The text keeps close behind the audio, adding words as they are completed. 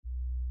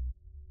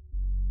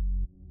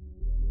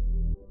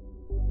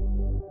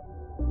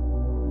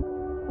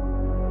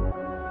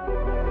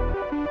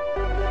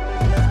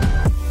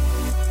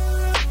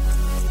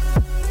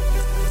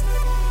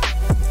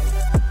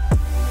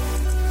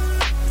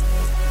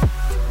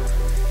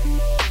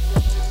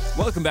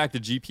Welcome back to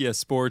GPS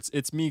Sports.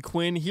 It's me,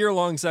 Quinn, here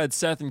alongside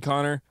Seth and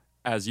Connor.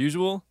 As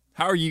usual,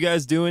 how are you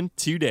guys doing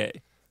today?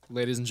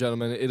 Ladies and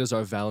gentlemen, it is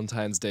our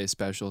Valentine's Day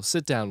special.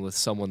 Sit down with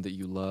someone that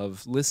you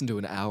love, listen to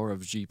an hour of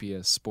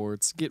GPS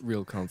Sports, get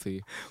real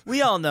comfy.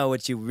 We all know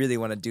what you really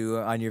want to do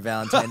on your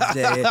Valentine's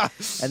Day,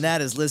 and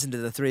that is listen to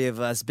the three of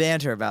us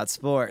banter about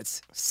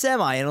sports,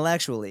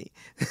 semi-intellectually.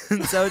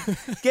 So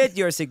get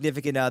your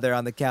significant other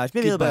on the couch,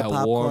 maybe Get a little by bit of a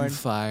popcorn, warm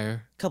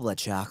fire, couple of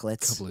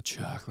chocolates, couple of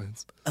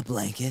chocolates, a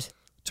blanket.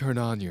 turn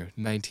on your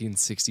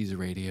 1960s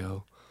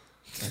radio.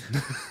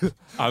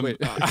 I'm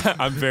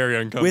very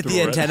uncomfortable. With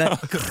the right antenna.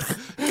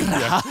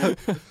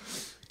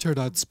 Turn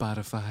on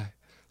Spotify.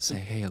 Say,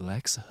 hey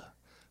Alexa,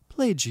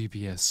 play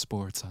GPS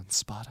Sports on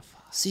Spotify.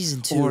 Season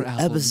Or 2,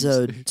 Apple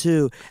episode Music.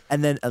 2.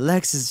 And then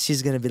Alexis,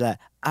 she's going to be like,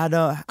 I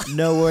don't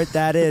know what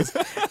that is.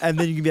 And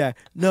then you can be like,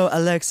 no,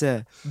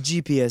 Alexa,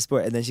 GPS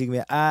Sport. And then she can be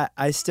like,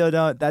 I still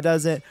don't, that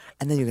doesn't.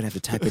 And then you're going to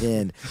have to type it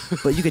in.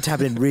 But you can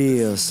type it in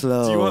real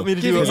slow. Do you want me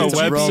to do Because a it's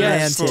website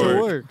romantic.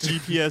 for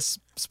GPS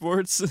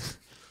Sports?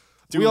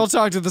 We all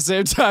talked at the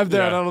same time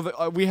there. Yeah. I don't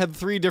know. We had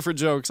 3 different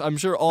jokes. I'm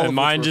sure all of And which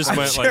mine were just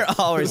funny. went Sure, like...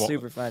 all are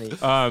super funny.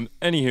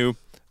 Anywho,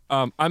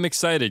 I'm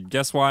excited.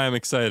 Guess why I'm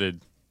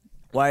excited?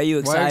 Why are you Why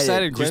are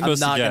excited? you excited, Quinn? I'm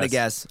Supposed to not going to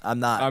guess. guess. I'm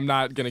not. I'm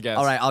not going to guess.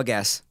 All right, I'll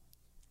guess.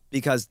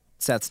 Because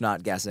Seth's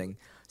not guessing.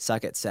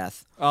 Suck it,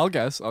 Seth. I'll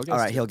guess. All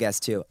right, too. he'll guess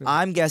too.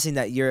 I'm guessing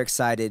that you're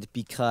excited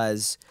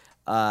because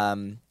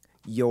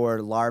your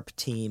LARP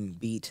team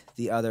beat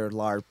the other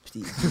LARP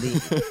team.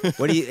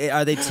 What do you?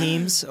 Are they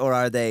teams or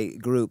are they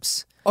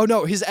groups? Oh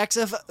no, his the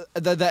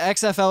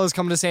XFL is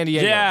coming to San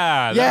Diego.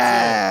 Yeah.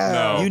 Yeah!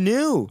 No. You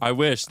knew. I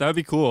wish. That would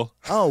be cool.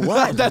 Oh,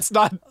 what? That's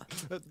not.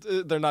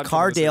 They're not.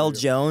 coming to San Cardale Diego.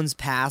 Jones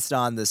passed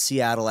on the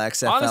Seattle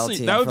XFL Honestly,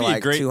 team that would for be a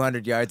like great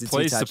 200 yards and 2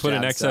 Place to put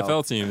an touchdowns,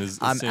 XFL so team is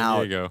I'm San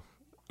out. Diego.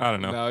 I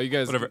don't know. No, you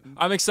guys. Whatever.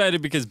 I'm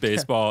excited because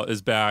baseball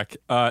is back.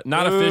 Not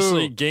Boo.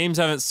 officially. Games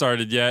haven't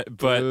started yet,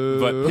 but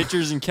Boo.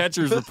 pitchers and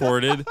catchers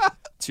reported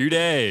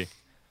today.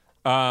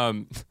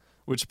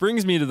 Which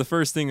brings me to the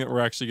first thing that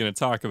we're actually going to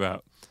talk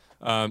about.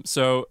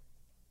 So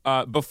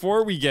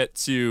before we get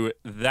to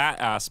that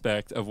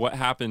aspect of what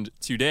happened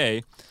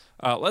today,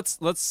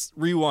 let's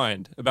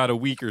rewind about a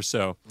week or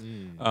so.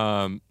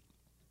 I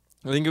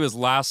think it was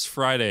last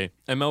Friday.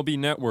 MLB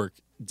Network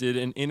did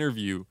an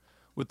interview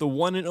with the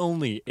one and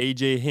only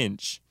AJ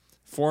Hinch,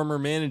 former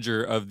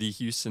manager of the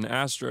Houston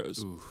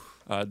Astros,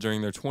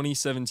 during their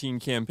 2017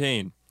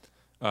 campaign.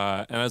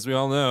 And as we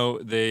all know,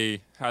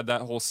 they had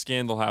that whole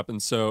scandal happen.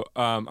 So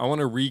I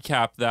want to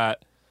recap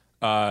that.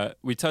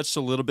 We touched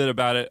a little bit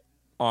about it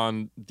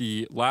on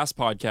the last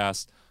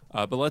podcast,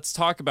 but let's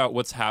talk about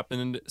what's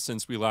happened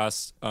since we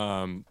last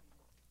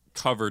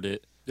covered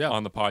it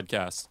on the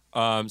podcast.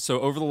 So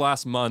over the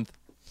last month,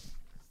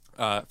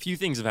 a few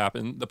things have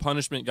happened. The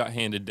punishment got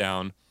handed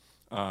down.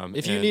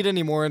 If you need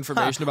any more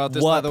information about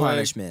this, What by the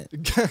punishment?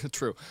 way,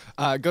 true.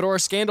 Go to our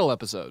scandal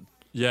episode.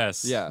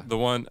 Yes. Yeah. The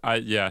one.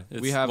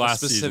 It's We have a last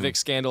specific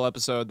season. scandal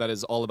episode that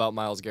is all about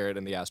Myles Garrett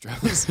and the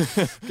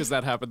Astros because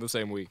that happened the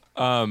same week.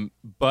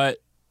 But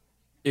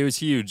it was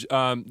huge.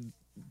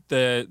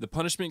 The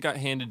punishment got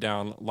handed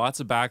down. Lots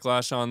of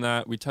backlash on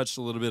that. We touched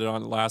a little bit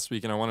on it last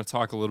week, and I want to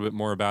talk a little bit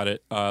more about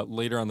it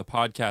later on the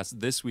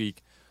podcast this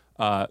week.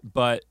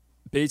 But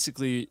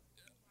basically,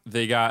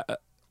 they got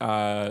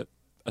a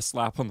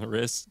slap on the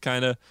wrist,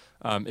 kind of.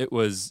 It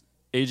was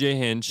AJ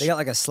Hinch. They got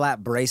like a slap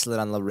bracelet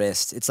on the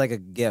wrist. It's like a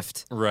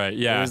gift. Right,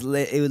 yeah.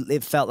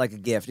 It felt like a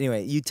gift.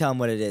 Anyway, you tell them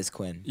what it is,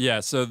 Quinn. Yeah,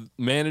 so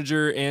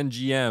manager and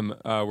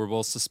GM were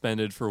both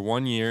suspended for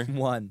 1 year.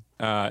 One.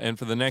 And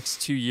for the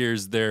next 2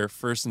 years, their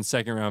first and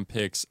second round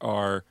picks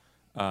are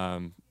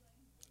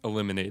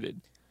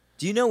eliminated.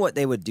 Do you know what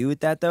they would do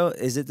with that, though?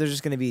 Is it they're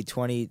just going to be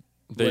 20?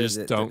 They what is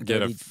just it, don't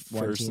get a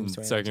 31 first teams, and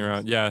 29 second teams?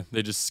 round. Yeah,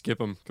 they just skip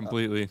them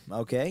completely.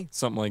 Okay.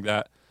 Something like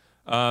that.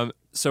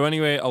 So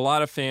anyway, a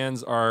lot of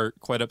fans are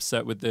quite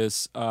upset with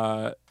this,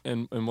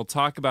 and we'll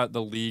talk about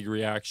the league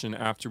reaction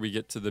after we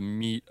get to the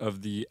meat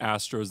of the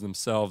Astros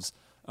themselves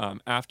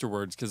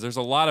afterwards, because there's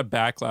a lot of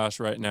backlash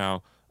right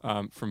now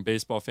from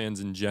baseball fans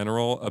in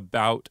general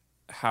about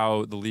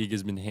how the league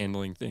has been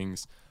handling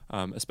things,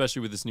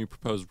 especially with this new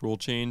proposed rule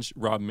change.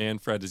 Rob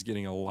Manfred is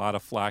getting a lot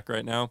of flack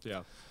right now.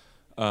 Yeah.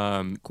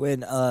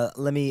 Quinn,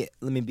 let me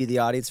be the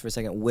audience for a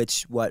second.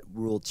 What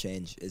rule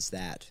change is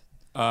that?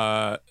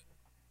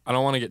 I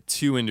don't want to get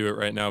too into it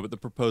right now, but the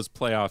proposed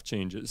playoff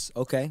changes.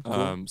 Okay.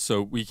 Cool.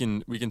 So we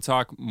can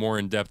talk more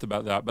in depth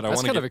about that. But I That's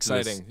want to kind get of to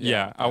this- exciting.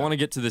 Yeah, I Yeah. want to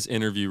get to this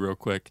interview real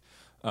quick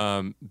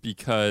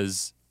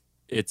because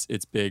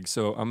it's big.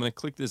 So I'm gonna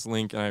click this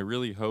link, and I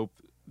really hope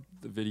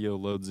the video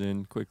loads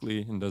in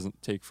quickly and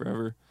doesn't take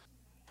forever.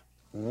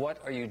 What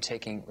are you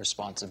taking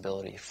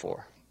responsibility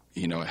for?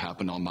 You know, it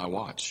happened on my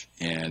watch,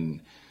 and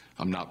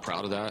I'm not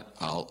proud of that.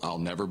 I'll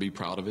never be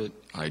proud of it.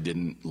 I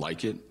didn't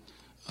like it,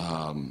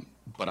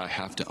 but I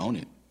have to own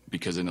it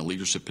because in a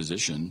leadership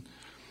position,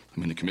 I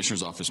mean, the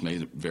commissioner's office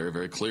made it very,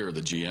 very clear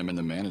the GM and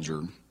the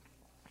manager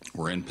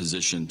were in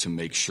position to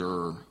make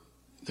sure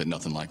that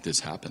nothing like this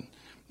happened,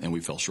 and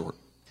we fell short.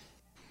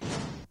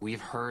 We've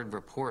heard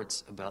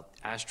reports about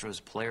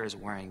Astros players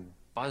wearing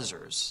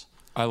buzzers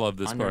I love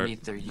this part.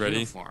 underneath their Ready?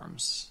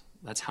 uniforms.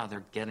 That's how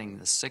they're getting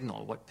the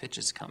signal, what pitch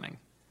is coming.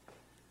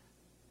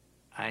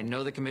 I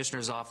know the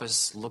commissioner's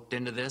office looked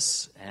into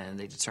this and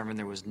they determined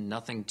there was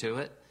nothing to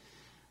it.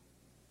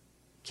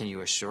 Can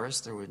you assure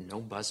us there were no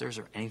buzzers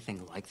or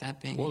anything like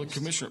that being Well, the used?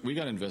 commissioner, we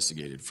got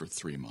investigated for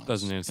 3 months.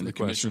 Doesn't answer and the the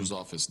question. commissioner's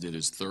office did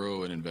as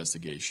thorough an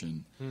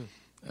investigation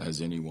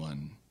as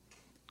anyone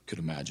could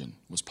imagine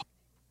was possible.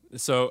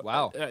 So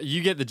Wow.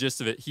 you get the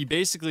gist of it. He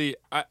basically,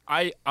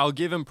 I'll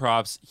give him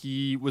props.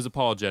 He was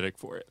apologetic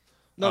for it.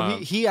 No,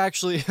 he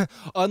actually,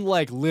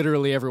 unlike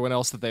literally everyone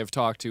else that they've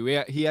talked to,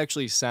 he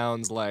actually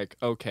sounds like,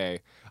 okay,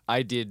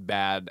 I did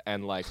bad,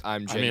 and like I'm I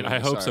mean, genuinely I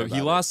hope so. sorry He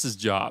about it. lost his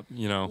job,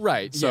 you know.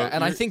 Right. So yeah,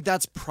 and I you're- think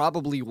that's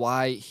probably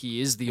why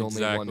he is the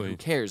only one Exactly. who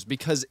cares.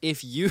 Because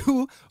if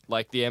you,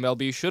 like the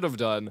MLB should have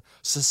done,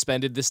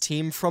 suspended this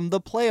team from the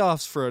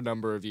playoffs for a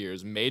number of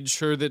years, made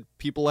sure that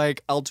people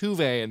like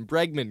Altuve and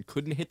Bregman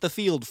couldn't hit the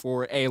field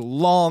for a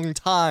long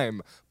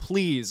time,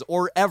 please,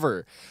 or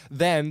ever,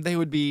 then they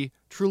would be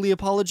truly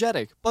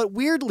apologetic. But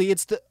weirdly,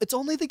 it's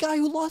only the guy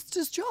who lost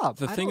his job.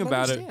 The I thing don't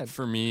about understand. it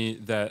for me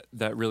that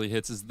really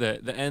hits is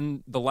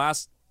the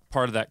last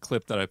part of that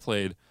clip that I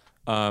played,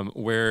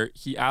 where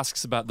he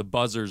asks about the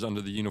buzzers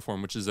under the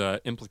uniform, which is a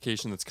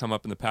implication that's come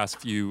up in the past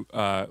few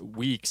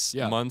weeks,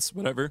 Yeah. months,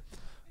 whatever.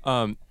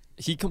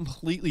 He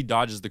completely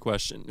dodges the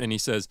question, and he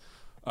says,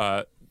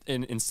 and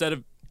instead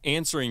of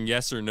answering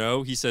yes or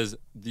no, he says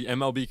the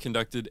MLB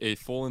conducted a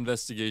full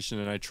investigation,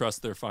 and I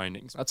trust their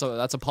findings. That's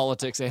a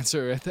politics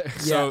answer right there.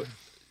 So,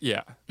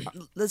 yeah.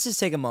 Let's just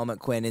take a moment,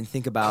 Quinn, and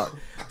think about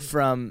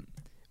from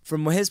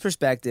his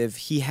perspective.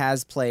 He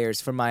has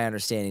players, from my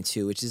understanding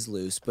too, which is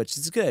loose, which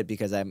is good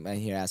because I'm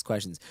here to ask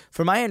questions.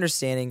 From my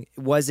understanding,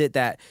 was it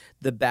that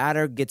the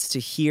batter gets to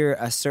hear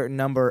a certain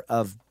number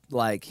of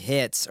like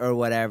hits or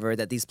whatever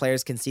that these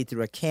players can see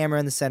through a camera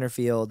in the center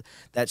field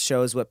that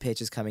shows what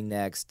pitch is coming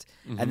next,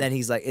 and then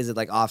he's like, is it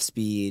like off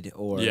speed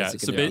or Yeah, is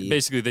it so gonna be?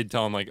 basically they'd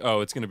tell him like, oh,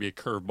 it's going to be a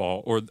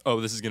curveball, or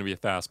oh, this is going to be a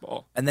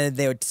fastball. And then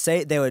they would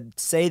say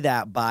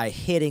that by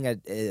hitting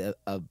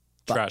a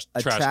Trash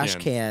trash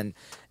can,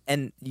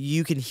 and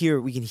we can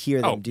hear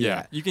them do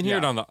that. You can hear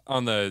it Yeah.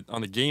 on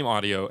the game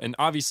audio, and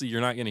obviously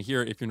you're not going to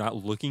hear it if you're not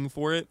looking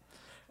for it.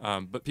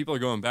 But people are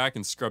going back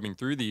and scrubbing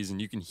through these, and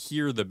you can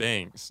hear the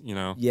bangs. You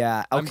know,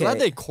 Yeah, okay. I'm glad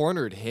they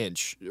cornered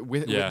Hinch.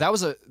 Yeah.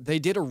 They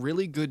did a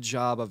really good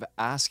job of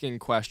asking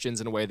questions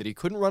in a way that he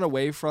couldn't run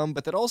away from,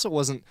 but that also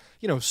wasn't,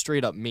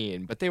 straight up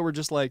mean. But they were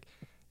just like,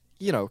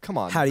 come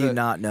on. How do you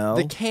not know?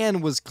 The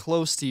can was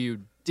close to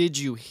you. Did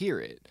you hear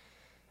it?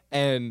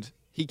 And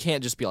he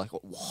can't just be like,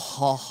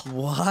 "Whoa."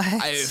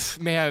 What?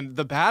 Man,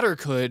 the batter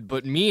could,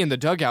 but me in the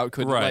dugout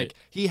couldn't. Right. Like,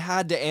 he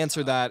had to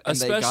answer that, and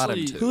they got him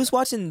Especially- to. Who's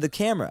watching the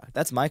camera?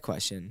 That's my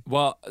question.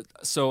 well,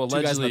 so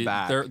Two guys in the allegedly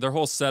back. their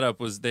whole setup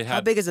was they How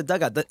had. big is the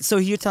dugout? So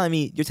you're telling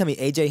me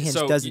AJ Hinch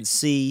so doesn't y-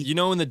 see? You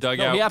know, in the No,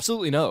 dugout. he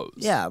absolutely knows.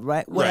 Yeah, right.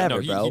 Right,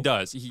 Whatever, no, bro. he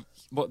does.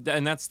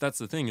 And that's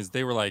the thing is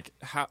they were like,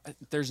 how?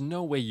 There's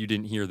no way you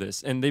didn't hear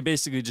this, and they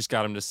basically just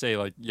got him to say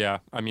like, yeah,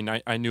 I mean,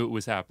 I knew it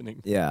was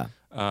happening. Yeah.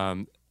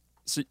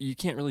 So you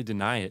can't really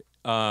deny it.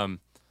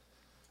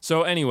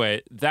 So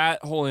anyway,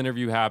 that whole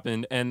interview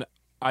happened, and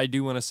I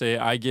do want to say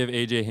I give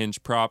AJ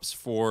Hinch props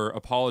for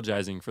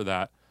apologizing for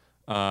that.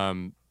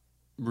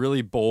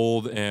 Really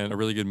bold and a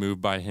really good move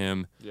by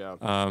him.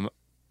 Yeah.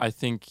 I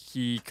think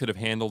he could have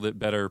handled it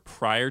better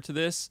prior to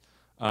this.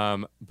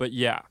 But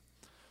yeah.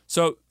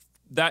 So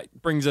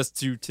that brings us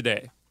to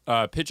today.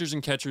 Pitchers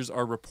and catchers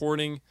are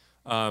reporting,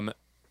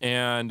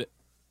 and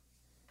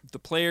the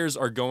players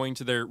are going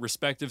to their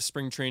respective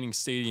spring training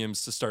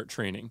stadiums to start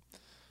training,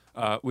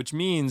 which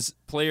means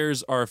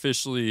players are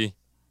officially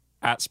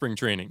at spring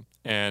training.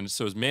 And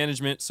so is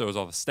management, so is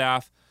all the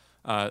staff.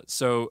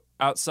 So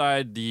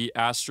outside the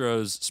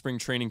Astros spring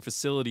training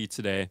facility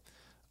today,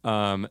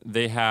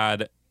 they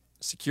had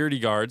security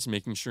guards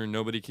making sure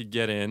nobody could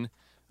get in.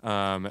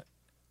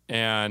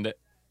 And,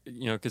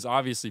 because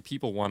obviously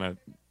people want to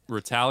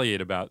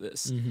retaliate about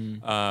this.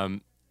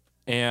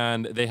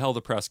 And they held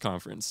a press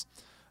conference.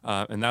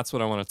 And that's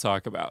what I want to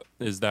talk about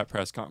is that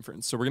press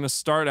conference. So we're going to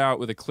start out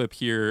with a clip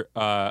here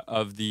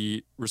of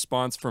the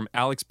response from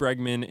Alex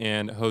Bregman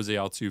and Jose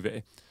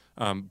Altuve,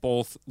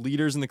 both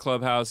leaders in the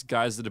clubhouse,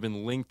 guys that have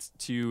been linked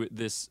to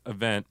this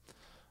event.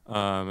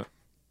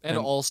 And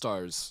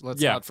all-stars.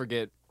 Let's Yeah. not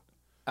forget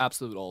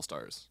absolute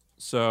all-stars.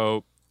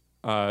 So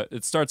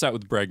it starts out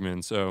with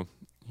Bregman. So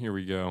here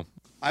we go.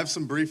 I have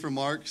some brief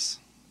remarks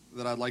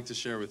that I'd like to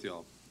share with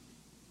y'all.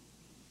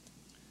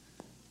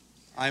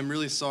 I am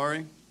really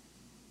sorry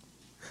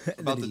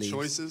about he the leaves.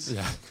 choices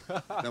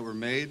that were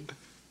made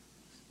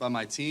by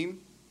my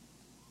team,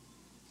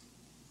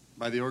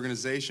 by the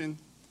organization,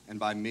 and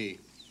by me.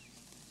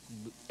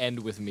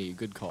 End with me.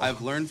 Good call.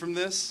 I've learned from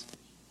this,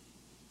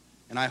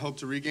 and I hope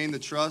to regain the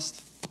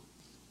trust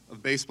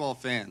of baseball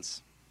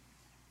fans.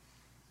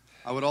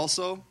 I would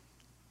also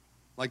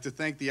like to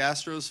thank the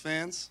Astros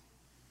fans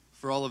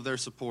for all of their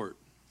support.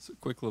 It's a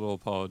quick little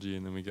apology,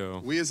 and then we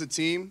go. We as a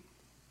team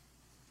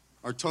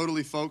are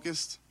totally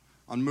focused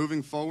on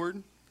moving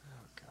forward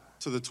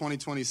to the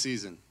 2020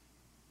 season.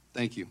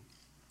 Thank you.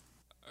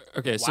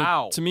 Okay, so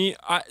Wow. to me,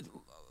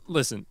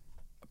 listen,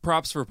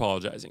 props for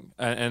apologizing,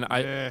 and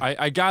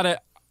I gotta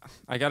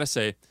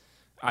say,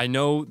 I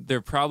know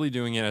they're probably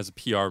doing it as a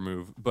PR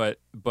move, but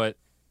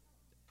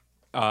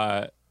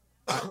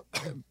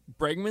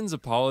Bregman's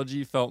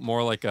apology felt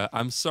more like a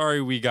 "I'm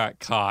sorry we got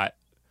caught,"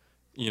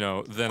 than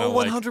a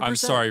like "I'm 100%.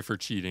 sorry for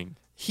cheating."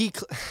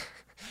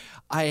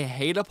 I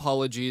hate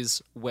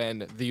apologies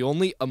when the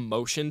only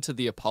emotion to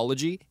the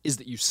apology is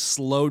that you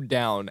slowed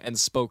down and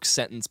spoke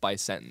sentence by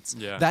sentence.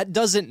 Yeah. That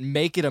doesn't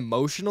make it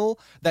emotional.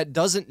 That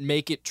doesn't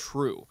make it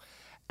true.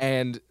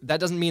 And that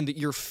doesn't mean that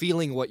you're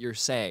feeling what you're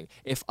saying.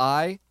 If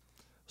I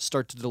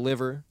start to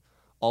deliver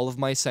all of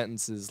my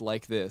sentences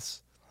like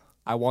this,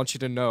 I want you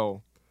to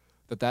know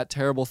that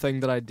terrible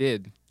thing that I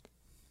did,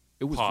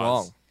 it was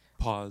wrong.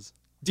 Pause.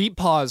 Deep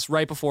pause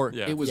right before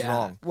Yeah. it was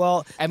wrong.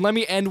 Well, And let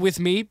me end with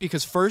me,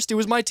 because first it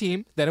was my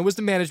team, then it was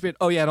the management.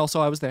 Oh yeah, and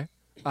also I was there.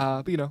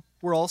 But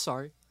we're all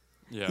sorry.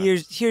 Yeah.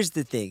 here's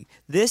the thing.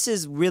 This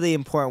is really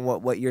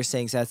important. What you're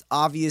saying, Seth.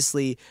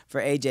 Obviously, for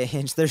AJ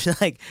Hinch,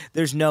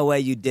 there's no way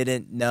you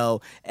didn't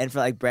know, and for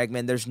like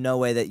Bregman, there's no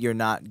way that you're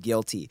not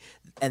guilty.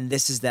 And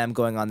this is them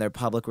going on their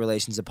public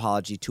relations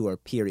apology tour,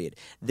 period.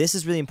 This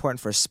is really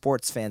important for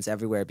sports fans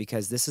everywhere,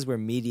 because this is where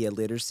media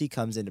literacy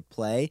comes into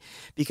play.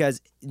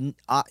 Because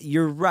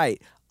you're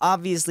right.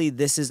 Obviously,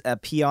 this is a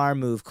PR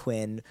move,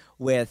 Quinn,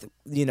 with,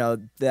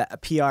 the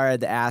PR of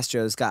the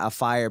Astros got a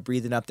fire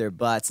breathing up their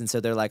butts. And so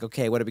they're like,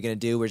 okay, what are we going to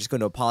do? We're just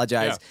going to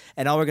apologize. Yeah.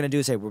 And all we're going to do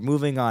is say, we're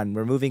moving on.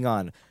 We're moving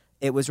on.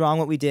 It was wrong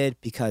what we did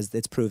because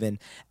it's proven.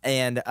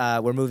 And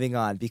we're moving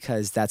on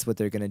because that's what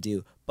they're going to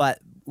do. But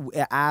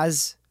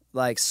as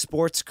like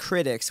sports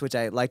critics, which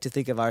I like to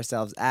think of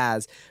ourselves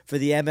as, for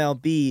the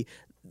MLB,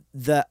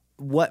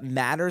 what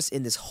matters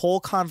in this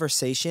whole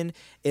conversation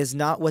is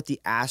not what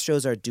the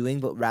Astros are doing,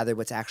 but rather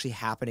what's actually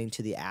happening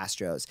to the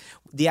Astros.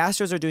 The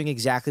Astros are doing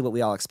exactly what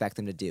we all expect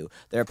them to do.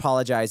 They're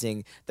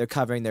apologizing. They're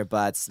covering their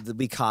butts.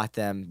 We caught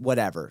them.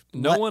 Whatever.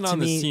 No one on to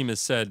this me, team has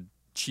said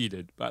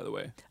cheated, by the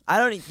way. I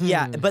don't.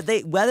 Yeah, but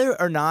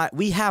whether or not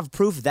we have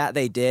proof that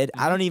they did,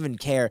 I don't even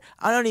care.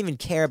 I don't even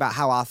care about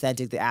how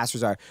authentic the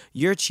Astros are.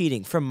 You're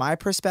cheating. From my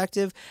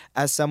perspective,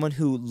 as someone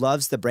who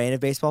loves the brand of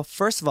baseball,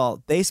 first of all,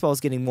 baseball is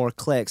getting more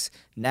clicks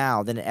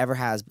now than it ever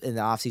has in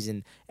the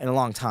offseason in a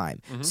long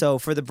time. So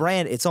for the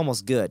brand, it's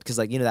almost good because,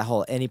 that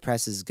whole any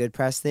press is good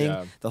press thing,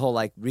 Yeah. the whole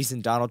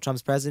recent Donald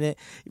Trump's president,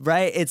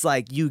 right? It's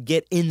like you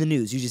get in the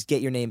news, you just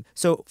get your name.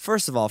 So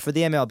first of all, for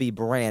the MLB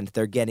brand,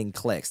 they're getting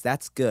clicks.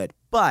 That's good.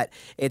 But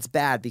it's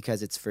bad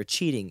because it's for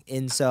cheating.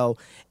 And so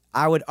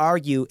I would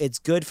argue it's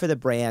good for the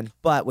brand,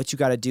 but what you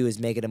got to do is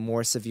make it a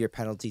more severe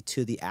penalty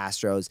to the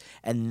Astros,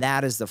 and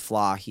that is the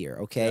flaw here,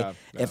 okay? Yeah.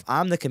 If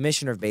I'm the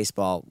commissioner of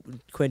baseball,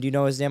 Quinn, do you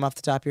know his name off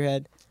the top of your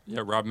head?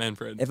 Yeah, Rob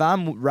Manfred. If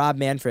I'm Rob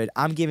Manfred,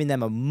 I'm giving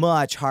them a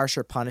much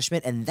harsher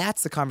punishment, and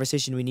that's the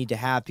conversation we need to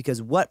have,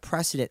 because what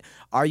precedent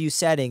are you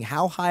setting?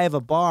 How high of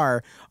a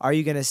bar are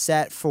you going to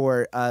set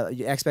for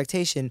your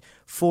expectation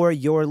for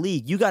your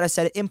league? You got to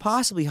set it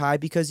impossibly high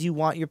because you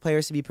want your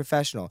players to be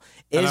professional.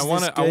 And Is I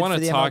want this to good for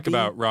the talk MLB?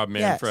 about Rob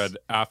Yes. Manfred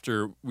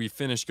after we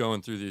finish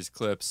going through these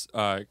clips,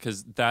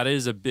 because that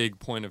is a big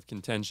point of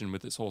contention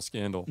with this whole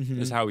scandal,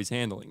 is how he's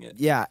handling it.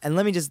 Yeah, and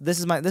let me just this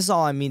is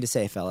all I mean to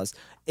say, fellas.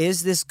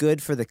 Is this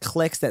good for the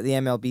clicks that the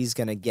MLB is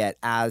going to get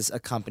as a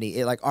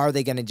company? Are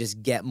they going to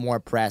just get more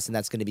press and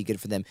that's going to be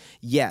good for them?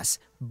 Yes,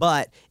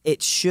 but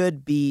it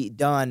should be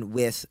done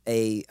with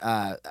a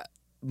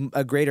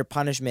greater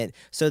punishment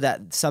so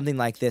that something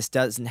like this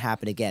doesn't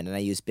happen again. And I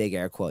use big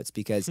air quotes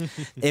because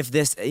if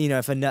this,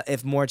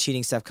 if more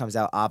cheating stuff comes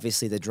out,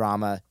 obviously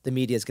the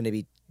media is going to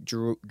be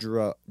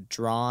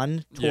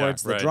drawn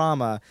towards the right.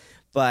 drama.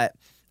 But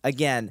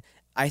again,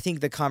 I think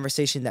the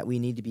conversation that we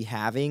need to be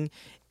having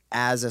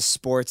as a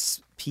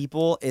sports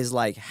people is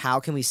how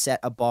can we set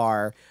a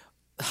bar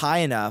high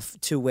enough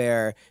to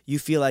where you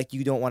feel like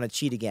you don't want to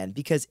cheat again?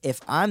 Because if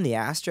I'm the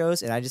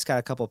Astros and I just got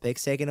a couple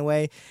picks taken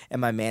away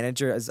and my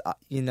manager is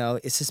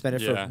is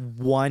suspended Yeah. for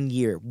 1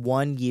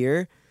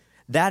 year,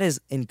 that is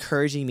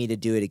encouraging me to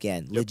do it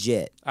again.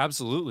 Legit.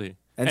 Absolutely.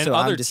 And And so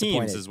I'm other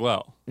disappointed. teams as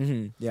well.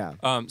 Yeah.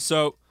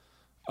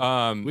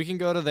 We can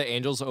go to the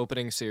Angels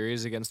opening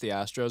series against the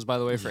Astros, by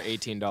the way, for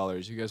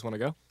 $18. You guys want to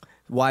go?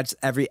 Watch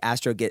every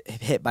Astro get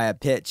hit by a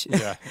pitch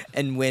Yeah.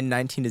 and win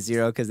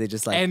 19-0 because they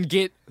just And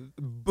get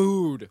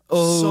booed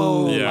oh,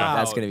 so Yeah. loud.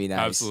 that's gonna be nice.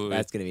 Absolutely.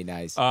 That's gonna be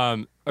nice.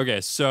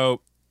 Okay,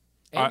 so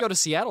And I- go to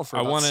Seattle for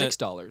I about wanna-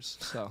 $6.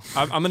 So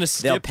I'm going to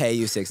They'll skip. pay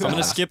you $6. I'm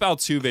going to skip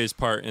Altuve's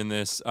part in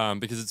this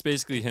because it's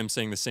basically him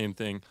saying the same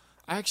thing.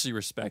 I actually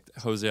respect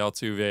Jose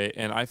Altuve,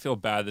 and I feel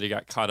bad that he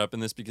got caught up in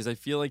this because I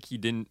feel like he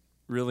didn't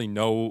really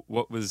know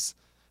what was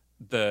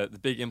the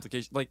big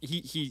implication. Like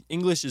he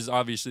English is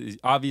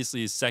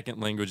obviously his second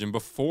language, and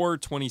before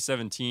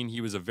 2017,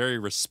 he was a very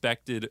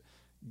respected,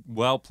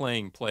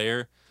 well-playing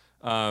player.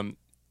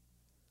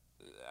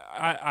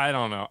 I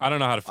don't know. I don't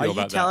know how to Are feel you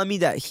about telling that. me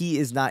that he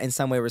is not in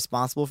some way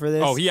responsible for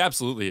this? Oh, he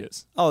absolutely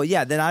is. Oh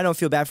yeah, then I don't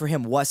feel bad for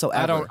him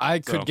whatsoever. I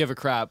could So- give a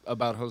crap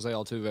about Jose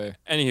Altuve.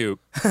 Anywho,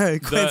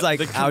 Quinn's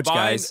like, ouch, combined,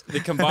 guys. the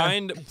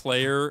combined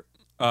player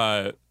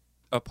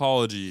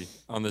apology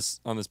on this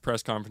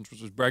press conference,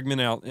 which was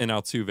Bregman and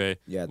Altuve,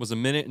 Yeah. was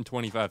 1 minute and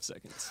 25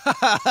 seconds.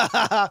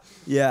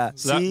 Yeah.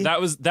 So See?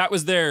 that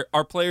was there.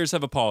 Our players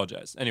have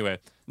apologized. Anyway,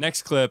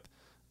 next clip.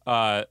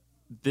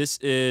 This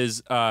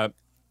is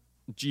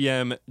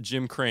GM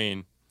Jim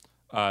Crane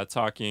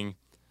talking,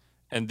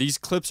 and these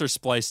clips are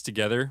spliced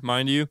together,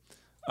 mind you,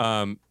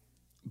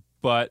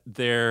 but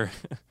they're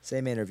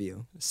Same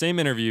interview. same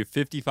interview,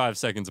 55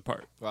 seconds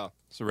apart. Wow.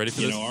 So ready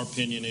for You this? know, our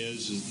opinion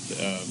is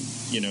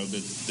that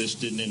this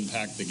didn't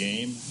impact the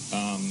game.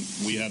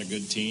 We had a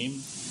good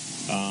team.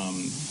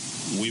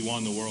 We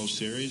won the World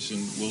Series,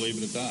 and we'll leave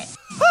it at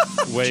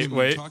that. Wait, Jim,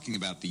 wait. Talking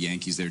about the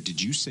Yankees there,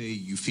 did you say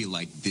you feel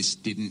like this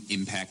didn't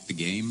impact the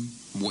game?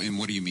 And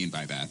what do you mean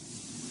by that?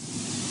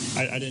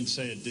 I didn't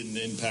say it didn't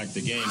impact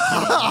the game.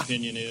 Our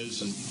opinion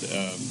is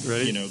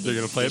Ready? that They're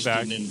gonna play it this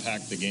back. didn't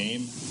impact the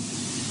game.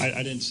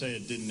 I didn't say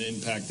it didn't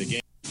impact the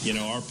game.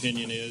 Our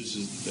opinion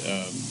is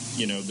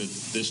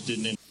that this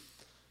didn't.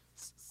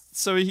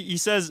 So he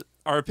says,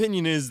 our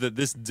opinion is that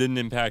this didn't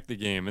impact the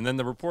game. And then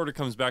the reporter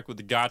comes back with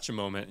the gotcha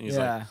moment. And he's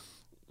Yeah.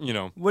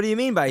 like, What do you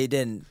mean by he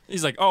didn't?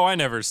 he's like, oh, I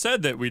never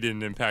said that we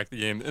didn't impact the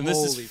game. And this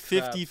Holy is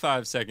crap.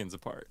 55 seconds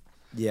apart.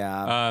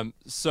 Yeah.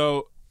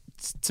 So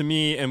to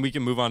me, and we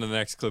can move on to the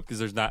next clip because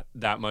there's not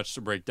that much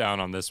to break down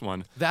on this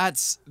one.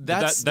 That's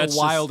that's the just-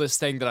 wildest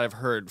thing that I've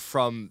heard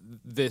from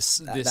this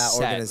that set.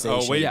 organization.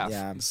 Oh, wait.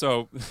 Yeah.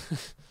 So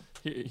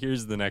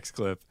here's the next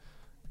clip.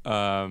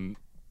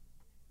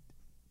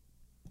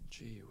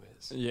 Gee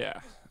whiz. Yeah.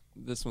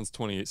 This one's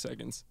 28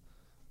 seconds.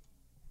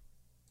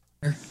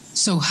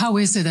 So how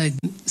is it that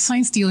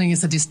sign stealing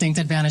is a distinct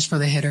advantage for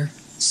the hitter?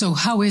 So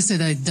how is it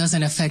that it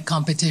doesn't affect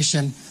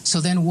competition?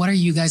 So then what are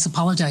you guys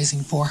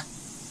apologizing for?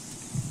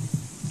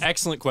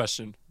 Excellent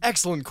question.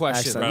 Excellent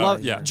question. Excellent.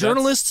 Love- Yeah, that's-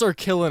 Journalists are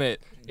killing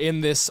it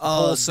in this Oh,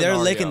 whole they're scenario.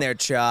 licking their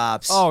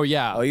chops. Oh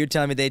yeah. Oh, you're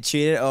telling me they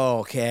cheated? Oh,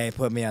 okay.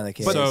 Put me on the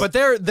case. But, So- but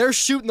they're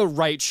shooting the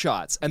right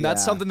shots, and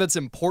that's Yeah. something that's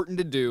important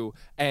to do,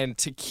 and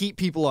to keep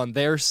people on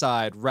their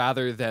side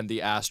rather than the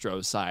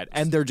Astros side,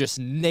 and they're just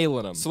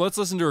nailing them. So let's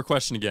listen to her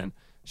question again.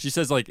 She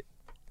says, like,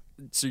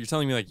 so you're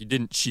telling me, like, you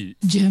didn't cheat.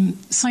 Jim,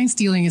 sign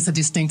stealing is a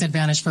distinct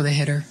advantage for the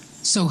hitter.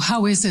 So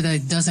how is it that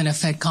it doesn't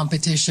affect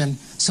competition?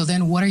 So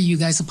then what are you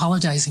guys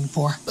apologizing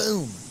for?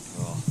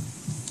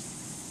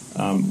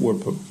 We're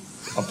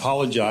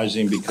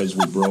apologizing because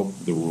we broke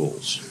the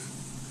rules.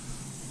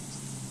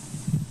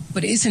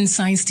 But isn't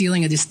sign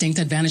stealing a distinct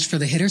advantage for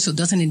the hitter? So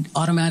doesn't it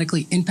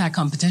automatically impact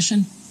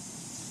competition?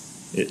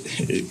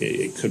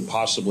 It could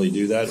possibly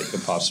do that. It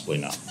could possibly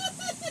not.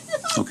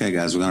 Okay,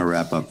 guys, we're going to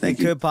wrap up. Thank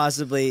you. could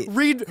possibly.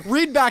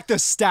 Read back the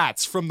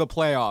stats from the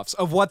playoffs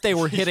of what they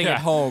were hitting Yeah.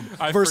 at home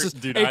I versus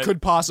dude, it I- could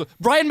possibly.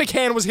 Brian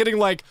McCann was hitting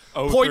like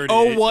 0.38.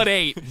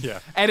 .018. Yeah.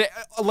 And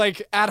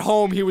like at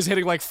home he was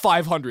hitting like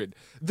 500.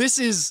 This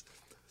is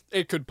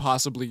it could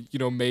possibly,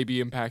 maybe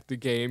impact the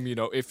game,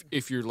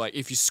 if you're like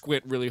if you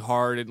squint really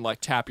hard and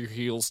like tap your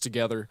heels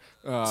together.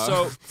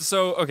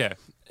 So okay.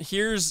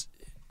 Here's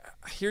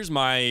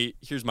my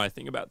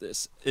thing about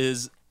this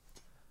is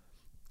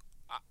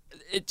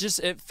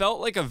it felt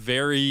like a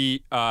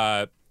very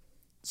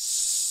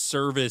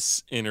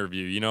service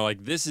interview,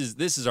 like this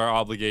is our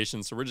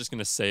obligation, so we're just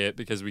gonna say it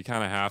because we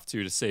kind of have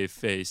to save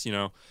face,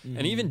 And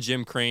even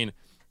Jim Crane,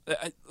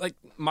 like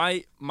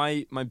my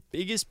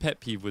biggest pet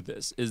peeve with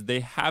this is they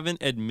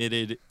haven't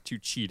admitted to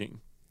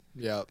cheating.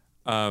 Yeah.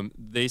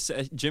 They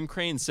said Jim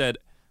Crane said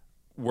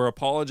we're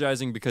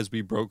apologizing because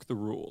we broke the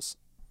rules,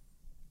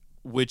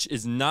 which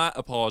is not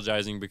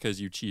apologizing because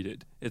you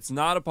cheated. It's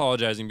not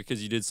apologizing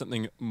because you did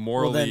something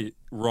morally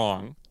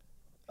wrong.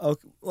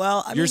 Okay,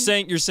 well, I You're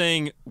mean,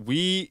 saying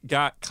we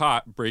got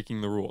caught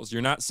breaking the rules.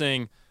 You're not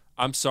saying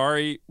I'm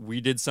sorry,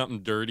 we did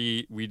something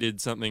dirty, we did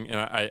something,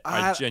 and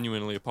I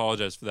genuinely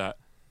apologize for that.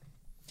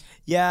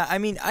 Yeah, I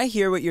mean, I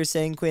hear what you're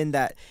saying, Quinn,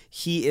 that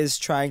he is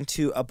trying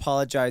to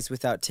apologize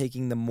without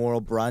taking the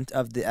moral brunt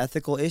of the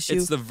ethical issue.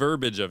 It's the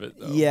verbiage of it,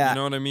 though. Yeah. You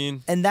know what I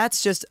mean? And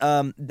that's just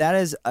that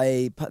is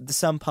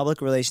some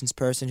public relations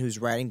person who's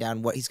writing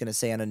down what he's going to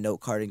say on a note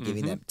card and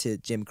giving them to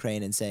Jim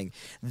Crane and saying,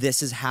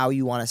 this is how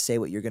you want to say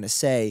what you're going to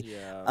say.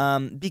 Yeah.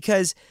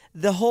 Because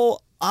the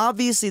whole,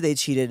 obviously they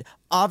cheated.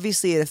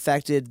 Obviously it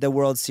affected the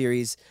World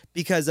Series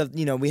because of,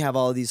 we have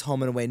all of these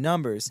home and away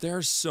numbers. There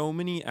are so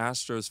many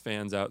Astros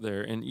fans out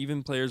there and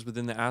even players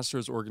within the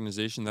Astros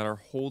organization that are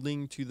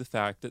holding to the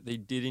fact that they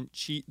didn't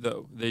cheat,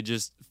 though. They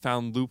just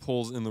found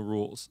loopholes in the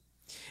rules.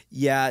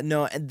 Yeah,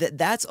 no, and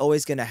that's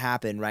always going to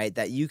happen, right?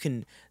 That you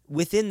can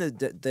within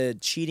the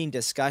cheating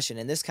discussion,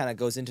 and this kind of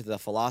goes into the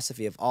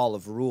philosophy of all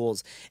of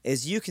rules,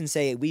 is you can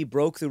say we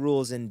broke the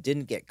rules and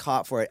didn't get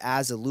caught for it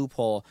as a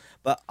loophole,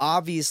 but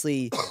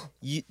obviously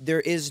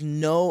there is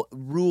no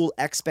rule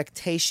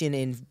expectation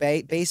in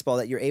baseball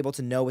that you're able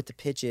to know what the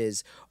pitch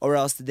is, or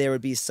else there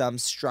would be some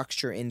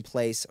structure in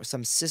place or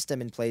some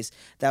system in place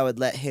that would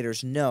let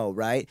hitters know,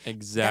 right?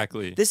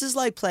 Exactly. This is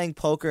like playing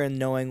poker and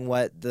knowing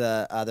what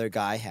the other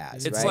guy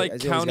has. It's right? like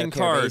As you always counting got a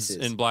pair of cards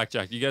aces. in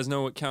blackjack. You guys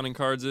know what counting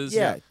cards is?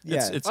 Yeah.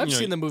 It's I've you know,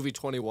 seen the movie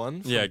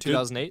 21 from good-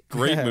 2008.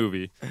 Great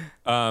movie.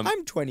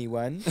 I'm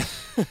 21.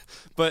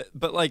 But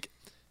like,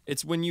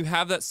 it's when you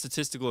have that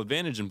statistical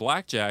advantage in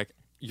blackjack,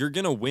 you're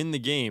gonna win the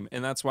game,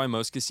 and that's why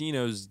most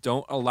casinos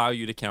don't allow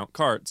you to count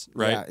cards,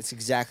 right? Yeah, it's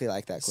exactly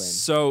like that, Quinn.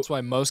 So That's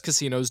why most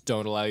casinos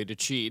don't allow you to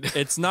cheat.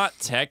 it's not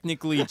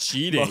technically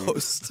cheating.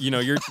 Most. You know,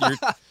 you're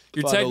But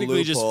a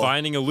technically just loophole.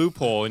 finding a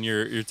loophole, and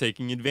you're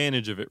taking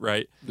advantage of it,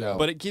 right? Yeah.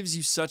 But it gives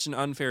you such an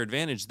unfair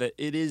advantage that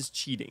it is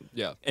cheating.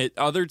 Yeah.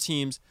 Other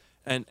teams,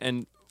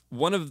 and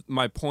one of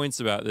my points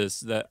about this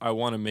that I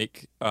want to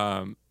make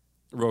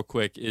real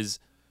quick is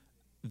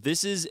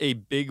this is a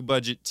big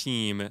budget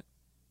team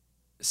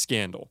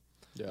scandal.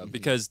 Yeah.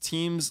 Because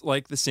teams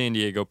like the San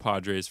Diego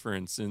Padres, for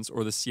instance,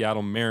 or the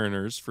Seattle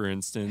Mariners, for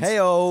instance,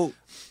 Hey-oh.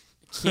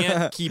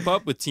 can't keep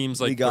up with teams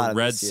We like got the 'em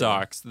Red this year.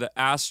 Sox, the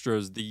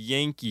Astros, the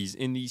Yankees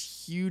in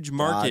these huge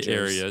market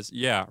Dodgers. areas.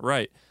 Yeah,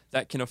 right.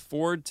 That can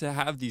afford to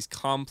have these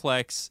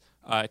complex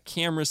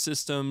camera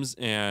systems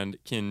and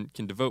can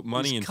devote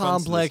money These and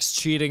funds to this. complex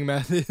cheating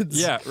methods.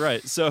 Yeah,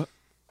 right. So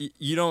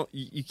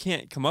you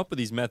can't come up with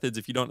these methods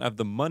if you don't have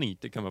the money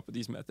to come up with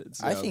these methods.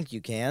 I think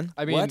you can.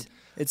 I mean- what?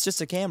 It's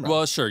just a camera.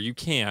 Well, sure, you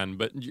can,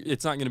 but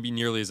it's not going to be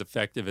nearly as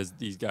effective as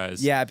these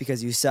guys. yeah,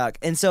 because you suck.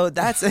 And so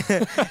that's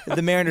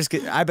the Mariners.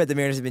 I bet the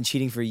Mariners have been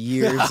cheating for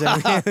years.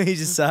 We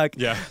just suck.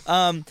 Yeah.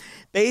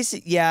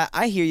 Yeah,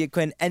 I hear you,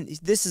 Quinn. And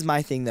this is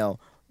my thing, though.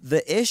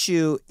 The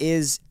issue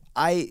is,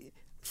 I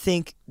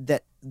think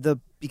that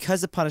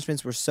because the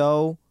punishments were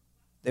so,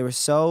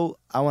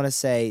 I want to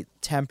say,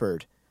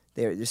 tempered.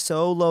 They're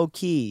so low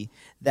key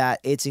that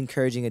it's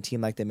encouraging a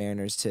team like the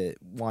Mariners to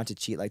want to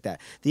cheat like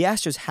that. The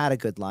Astros had a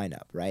good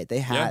lineup, right? They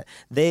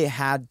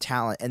had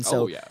talent, and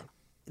so Oh, yeah.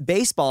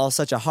 baseball is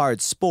such a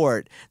hard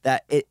sport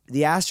that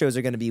the Astros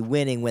are going to be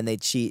winning when they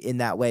cheat in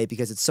that way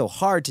because it's so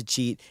hard to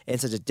cheat in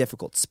such a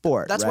difficult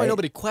sport. That's why right?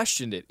 nobody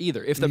questioned it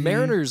either. If the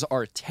Mariners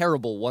are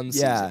terrible one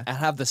season Yeah. and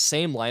have the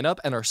same lineup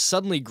and are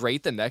suddenly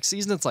great the next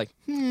season, it's like,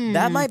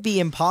 That might be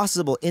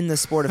impossible in the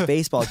sport of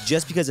baseball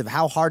just because of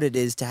how hard it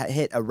is to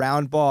hit a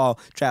round ball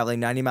traveling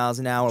 90 miles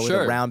an hour with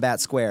Sure. a round bat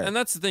square. And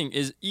that's the thing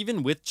is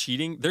even with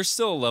cheating, there's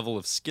still a level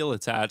of skill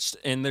attached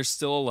and there's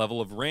still a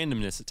level of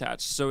randomness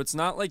attached. So it's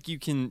not like you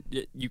can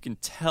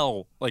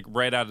tell like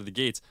right out of the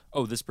gates,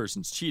 oh, this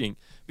person's cheating,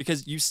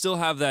 because you still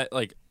have that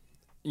like,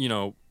 you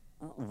know,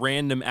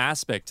 random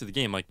aspect to the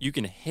game. Like you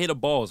can hit a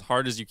ball as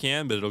hard as you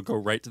can, but it'll go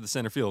right to the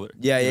center fielder.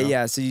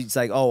 Yeah. So it's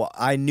like, oh,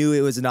 I knew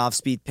it was an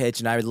off-speed pitch,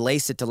 and I would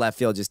lace it to left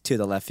field just to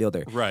the left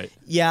fielder. Right.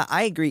 Yeah,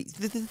 I agree.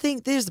 The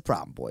thing, here's the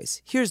problem,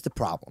 boys. Here's the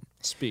problem.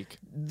 speak.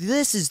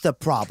 This is the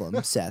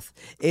problem, Seth,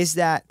 is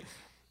that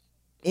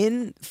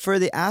for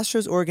the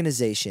Astros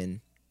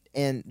organization,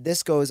 and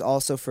this goes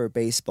also for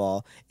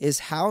baseball, is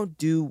how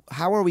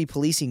are we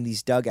policing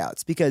these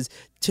dugouts? Because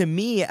to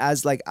me,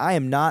 as like I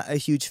am not a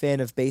huge fan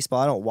of baseball,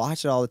 I don't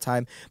watch it all the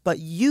time, but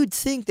you'd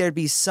think there'd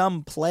be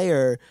some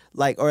player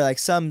or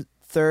some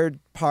third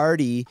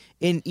party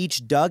in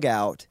each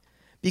dugout,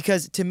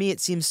 because to me it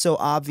seems so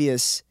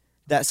obvious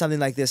that something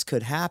like this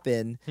could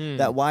happen,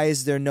 that why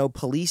is there no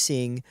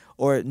policing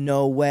or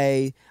no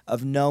way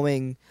of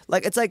knowing?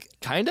 Like, it's like,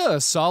 Kind of a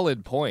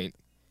solid point.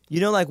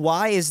 like,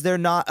 why is there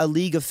not a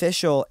league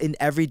official in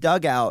every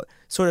dugout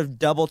sort of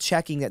double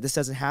checking that this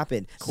doesn't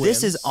happen?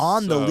 This is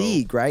on the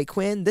league, right,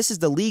 Quinn? This is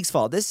the league's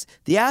fault. The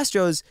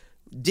Astros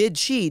did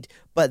cheat,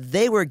 but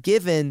they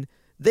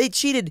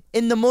cheated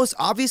in the most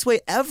obvious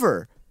way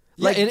ever.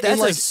 Like, in, that's in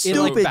like, a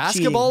stupid in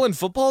basketball and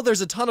football, there's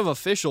a ton of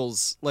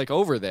officials like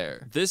over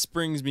there. This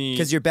brings me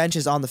because your bench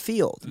is on the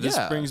field. This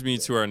Yeah. brings me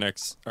to our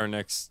next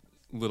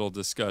little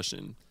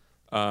discussion,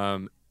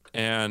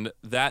 and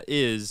that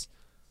is,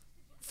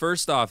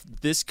 first off,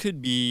 this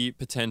could be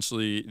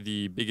potentially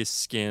the biggest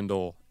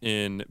scandal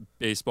in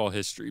baseball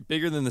history,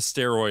 bigger than the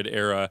steroid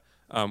era,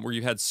 where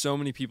you had so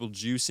many people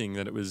juicing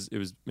that it was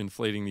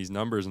inflating these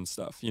numbers and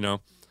stuff. You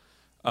know,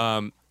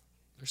 They're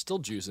still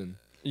juicing.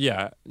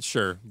 yeah,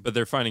 sure, but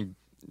they're finding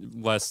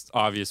less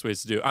obvious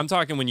ways to do it. I'm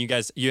talking when you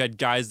had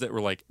guys that were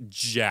like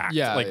jacked,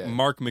 Yeah, like yeah.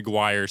 Mark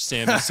McGuire,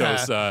 Sammy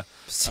Sosa,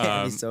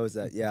 Sammy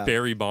Sosa, yeah.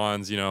 Barry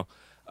Bonds, you know.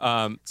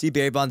 See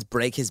Barry Bonds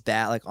break his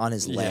bat like on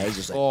his leg,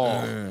 just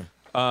like.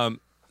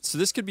 So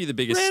this could be the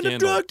biggest Random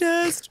scandal. drug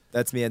test.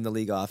 That's me in the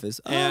league office.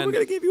 And- we're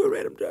gonna give you a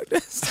random drug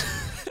test.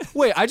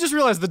 Wait, I just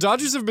realized the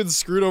Dodgers have been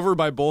screwed over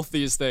by both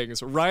these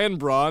things. Ryan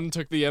Braun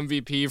took the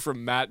MVP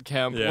from Matt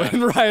Kemp Yeah,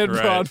 when Ryan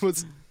right. Braun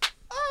was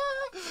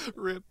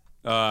rip.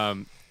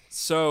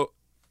 So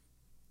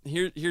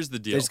here's the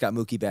deal. They just got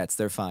Mookie Betts.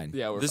 They're fine.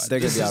 Yeah, we're fine. They're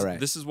gonna be all right.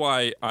 This is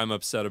why I'm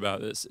upset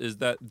about this. Is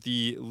that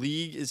the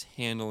league is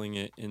handling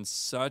it in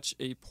such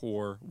a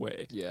poor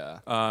way. Yeah.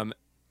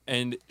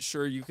 And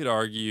sure, you could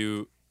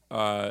argue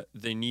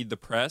they need the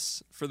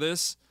press for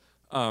this,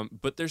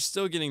 but they're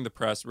still getting the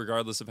press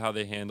regardless of how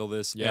they handle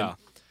this. Yeah.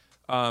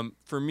 And,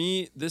 for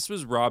me, this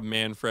was Rob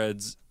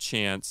Manfred's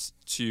chance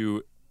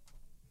to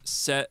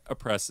set a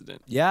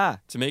precedent. Yeah.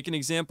 To make an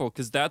example,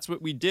 because that's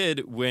what we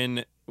did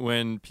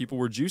when people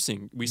were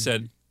juicing. We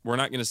said, we're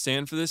not going to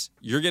stand for this.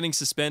 You're getting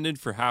suspended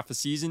for half a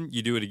season.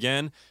 You do it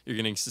again. You're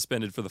getting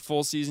suspended for the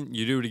full season.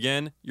 You do it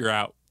again. You're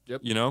out.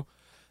 Yep. You know?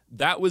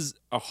 That was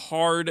a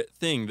hard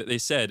thing that they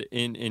said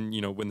in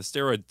when the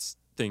steroids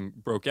thing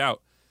broke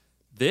out.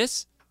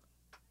 This,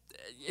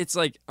 it's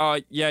like,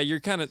 yeah, you're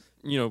kind of,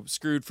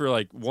 screwed for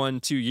like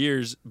 1-2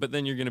 years, but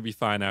then you're going to be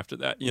fine after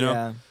that, you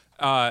know?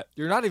 Yeah.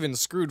 You're not even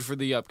screwed for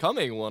the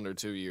upcoming 1 or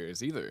 2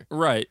 years either.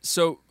 Right.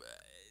 So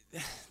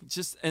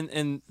just,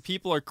 and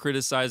people are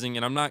criticizing,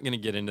 and I'm not going to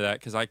get into that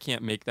because I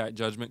can't make that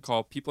judgment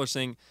call. People are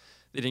saying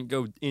they didn't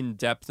go in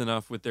depth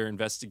enough with their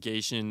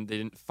investigation. They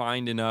didn't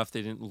find enough.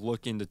 They didn't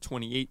look into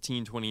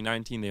 2018,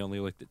 2019. They only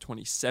looked at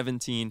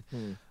 2017.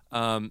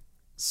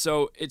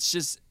 So it's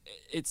just,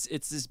 it's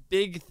this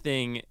big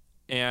thing,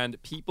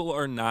 and people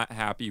are not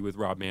happy with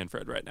Rob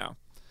Manfred right now.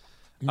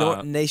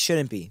 No, they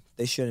shouldn't be.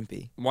 They shouldn't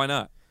be. Why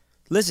not?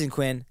 Listen,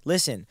 Quinn.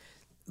 Listen.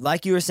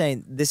 Like you were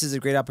saying, this is a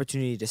great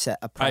opportunity to set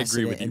a precedent. I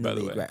agree with you, in by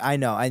the league, way. right? I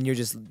know, and we're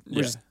just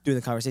doing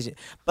the conversation.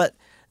 But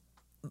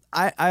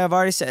I have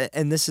already said,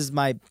 and this is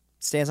my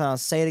stance on. I'll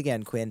say it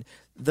again, Quinn.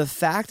 The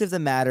fact of the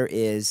matter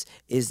is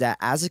that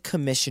as a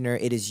commissioner,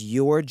 it is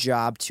your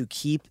job to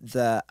keep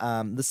the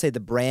let's say the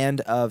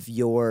brand of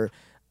your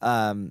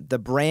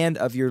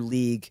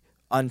league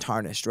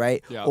untarnished,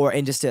 right? Yeah.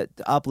 And just to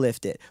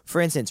uplift it. For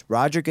instance,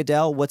 Roger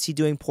Goodell, what's he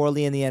doing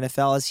poorly in the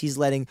NFL is he's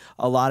letting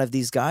a lot of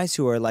these guys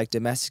who are like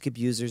domestic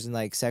abusers and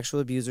like sexual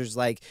abusers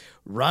like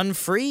run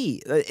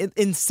free,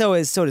 and so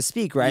to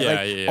speak, right?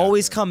 Yeah,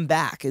 always come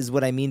back is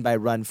what I mean by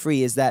run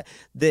free. Is that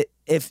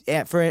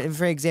for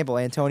example,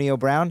 Antonio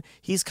Brown,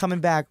 he's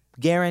coming back.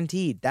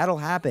 Guaranteed. That'll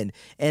happen.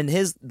 And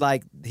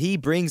he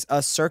brings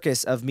a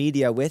circus of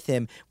media with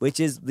him, which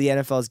is the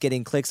NFL is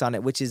getting clicks on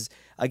it, which is,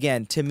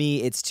 again, to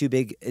me, it's too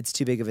big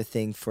of a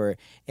thing for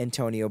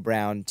Antonio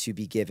Brown to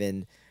be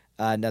given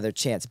another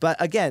chance. But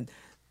again,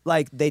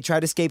 like they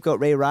try to scapegoat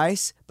Ray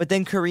Rice, but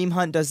then Kareem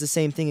Hunt does the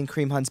same thing, and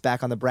Kareem Hunt's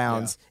back on the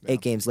Browns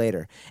 8 games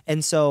later.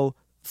 And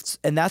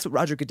that's what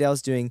Roger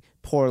Goodell's doing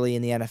poorly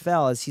in the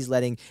NFL is he's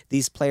letting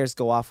these players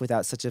go off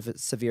without such a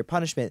severe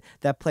punishment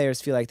that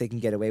players feel like they can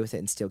get away with it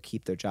and still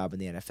keep their job in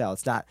the NFL.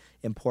 It's not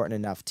important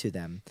enough to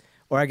them.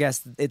 Or I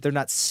guess they're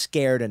not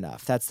scared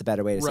enough. That's the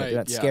better way to say it. They're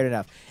not scared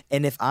enough.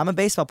 And if I'm a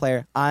baseball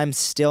player, I'm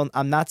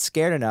not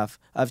scared enough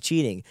of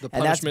cheating. The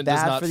and that's punishment bad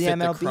does not for the fit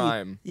MLB. the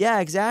crime. Yeah,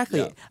 exactly.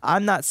 Yeah.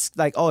 I'm not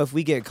like, if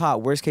we get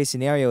caught, worst case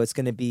scenario, it's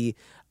going to be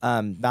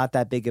not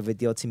that big of a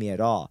deal to me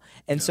at all.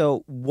 And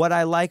so what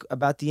I like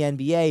about the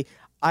NBA,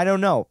 I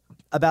don't know.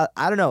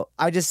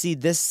 I just see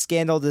this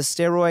scandal, this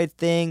steroid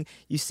thing.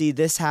 You see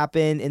this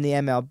happen in the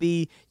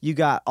MLB. You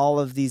got all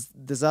of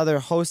this other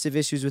host of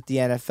issues with the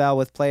NFL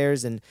with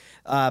players and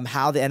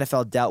how the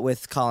NFL dealt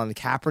with Colin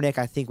Kaepernick,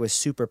 I think, was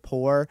super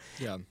poor.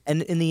 Yeah.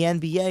 And in the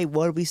NBA,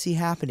 what do we see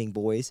happening,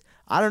 boys?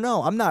 I don't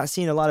know. I'm not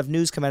seeing a lot of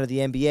news come out of the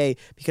NBA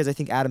because I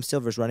think Adam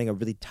Silver is running a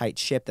really tight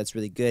ship that's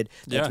really good.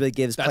 That really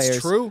gives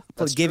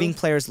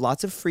players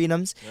lots of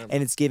freedoms,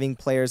 and it's giving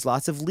players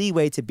lots of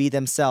leeway to be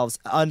themselves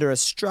under a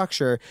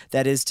structure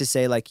that is to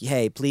say, like,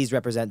 hey, please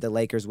represent the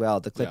Lakers well,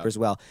 the Clippers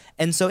well.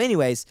 And so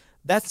anyways,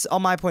 that's all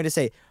my point to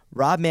say.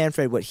 Rob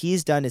Manfred, what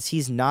he's done is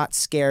he's not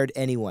scared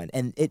anyone.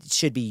 And it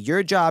should be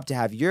your job to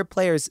have your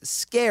players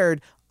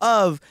scared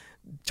of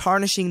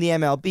tarnishing the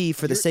MLB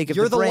for the sake of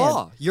the brand. You're the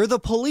law. You're the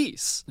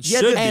police.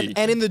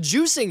 And in the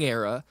juicing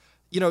era,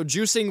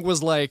 juicing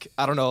was like,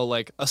 I don't know,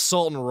 like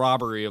assault and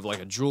robbery of like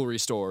a jewelry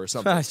store or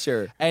something.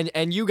 Sure.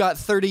 And you got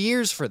 30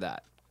 years for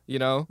that,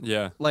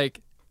 Yeah.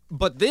 Like,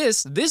 but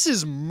this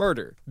is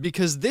murder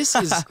because this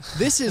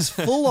is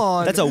full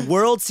on. That's a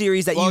World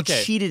Series that you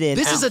cheated in.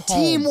 This is a home.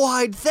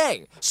 team-wide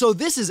thing. So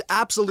this is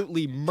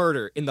absolutely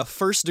murder in the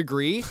first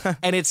degree,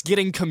 and it's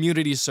getting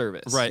community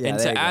service. Right.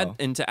 Yeah,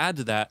 and to add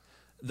to that,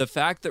 the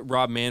fact that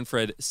Rob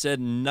Manfred said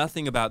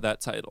nothing about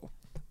that title.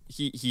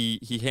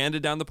 He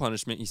handed down the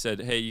punishment. He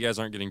said, "Hey, you guys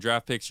aren't getting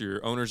draft picks. Your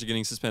owners are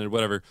getting suspended,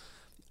 whatever."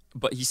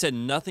 But he said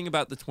nothing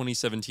about the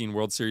 2017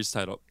 World Series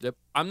title. Yep.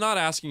 I'm not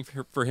asking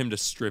for him to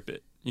strip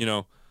it,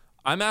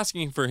 I'm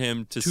asking for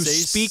him to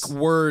speak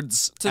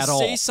words to at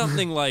say all.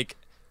 something like,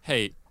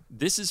 "Hey,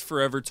 this is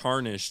forever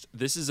tarnished.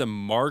 This is a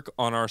mark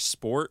on our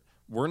sport.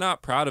 We're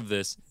not proud of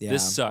this. Yeah.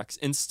 This sucks."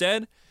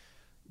 Instead,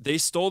 they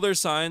stole their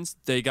signs,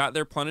 they got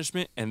their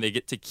punishment, and they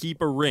get to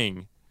keep a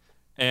ring.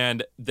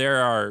 And there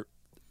are,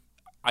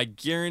 I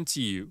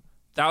guarantee you,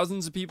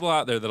 thousands of people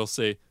out there that'll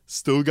say,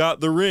 "Still got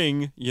the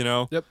ring,"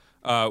 Yep.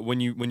 when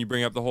you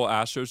bring up the whole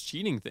Astros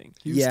cheating thing.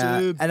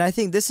 Yeah, and I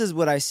think this is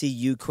what I see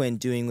you, Quinn,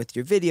 doing with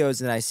your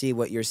videos, and I see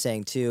what you're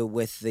saying too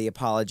with the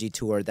apology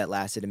tour that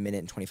lasted 1 minute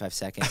and 25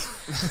 seconds.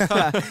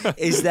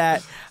 Is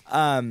that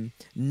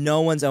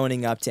no one's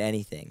owning up to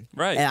anything,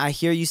 Right. And I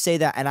hear you say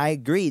that, and I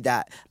agree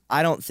that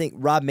I don't think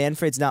Rob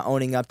Manfred's not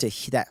owning up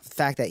to that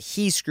fact that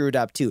he screwed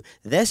up too.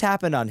 This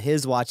happened on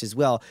his watch as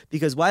well,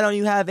 because why don't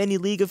you have any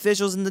league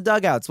officials in the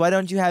dugouts? Why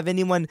don't you have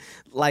anyone,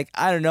 like,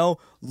 I don't know,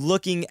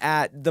 looking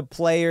at the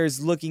players,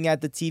 looking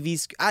at the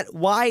TV?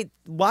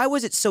 Why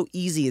was it so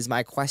easy is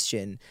my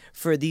question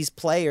for these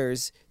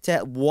players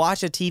to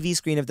watch a TV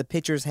screen of the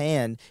pitcher's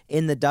hand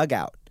in the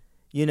dugout?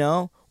 You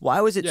know?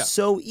 Why was it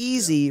so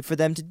easy for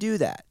them to do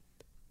that?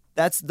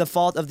 That's the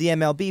fault of the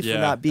MLB for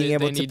not being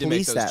able to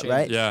police that,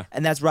 right? Yeah.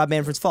 And that's Rob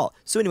Manfred's fault.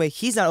 So anyway,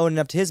 he's not owning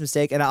up to his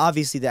mistake, and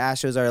obviously the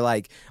Astros are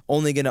like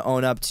only going to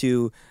own up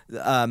to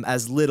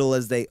as little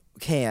as they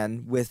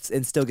can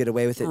and still get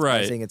away with it.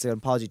 Right. By saying it's an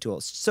apology tool.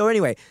 So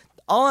anyway,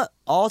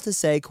 all to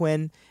say,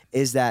 Quinn,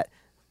 is that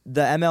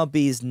the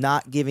MLB is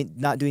not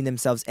doing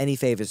themselves any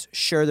favors.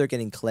 Sure, they're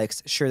getting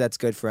clicks. Sure, that's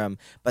good for him.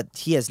 But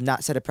he has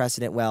not set a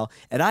precedent well,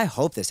 and I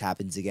hope this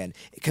happens again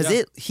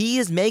because he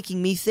is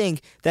making me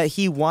think that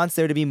he wants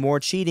there to be more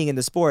cheating in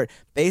the sport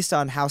based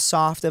on how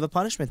soft of a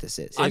punishment this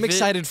is. I'm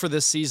excited for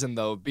this season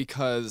though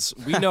because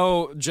we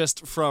know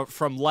just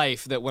from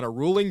life that when a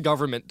ruling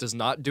government does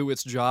not do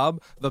its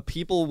job, the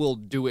people will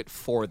do it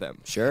for them.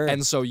 Sure.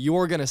 And so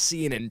you're gonna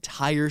see an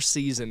entire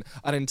season,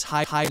 an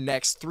entire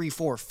next 3,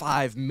 4,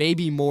 5,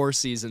 maybe more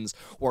seasons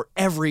where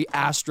every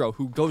Astro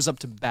who goes up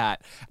to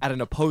bat at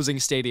an opposing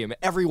stadium,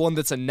 everyone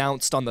that's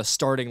announced on the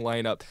starting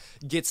lineup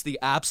gets the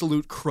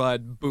absolute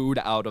crud booed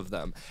out of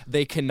them.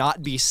 They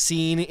cannot be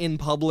seen in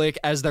public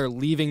as they're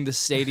leaving the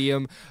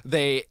stadium.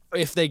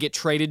 If they get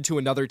traded to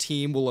another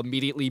team, will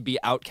immediately be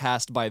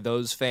outcast by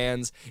those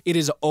fans. It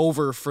is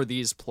over for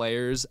these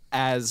players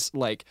as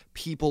like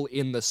people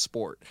in the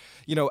sport.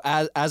 You know,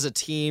 as a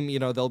team, you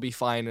know, they'll be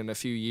fine in a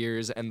few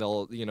years and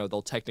they'll win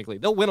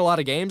a lot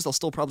of games. They'll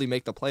still probably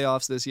make the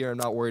playoffs this year. I'm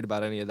not worried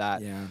about any of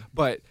that. Yeah.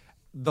 But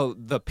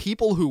the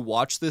people who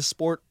watch this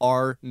sport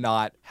are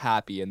not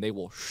happy and they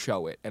will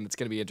show it, and it's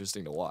going to be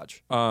interesting to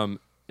watch.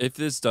 If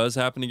this does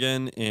happen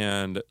again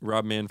and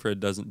Rob Manfred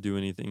doesn't do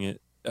anything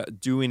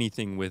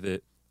with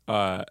it,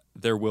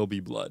 there will be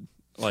blood.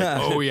 Like,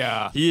 oh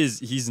yeah,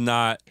 he's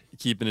not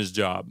keeping his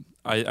job.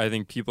 I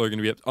think people are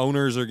going to be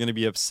owners are going to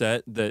be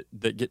upset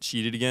that get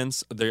cheated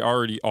against. They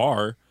already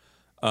are,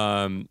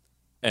 and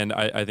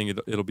I think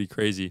it'll be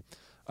crazy.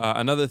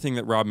 Another thing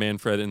that Rob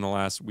Manfred in the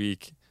last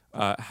week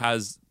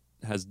has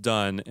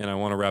done, and I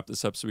want to wrap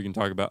this up so we can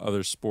talk about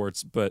other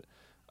sports, but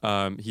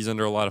he's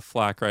under a lot of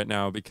flack right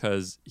now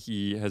because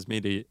he has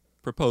made a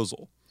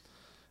proposal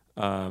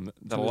that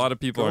a lot of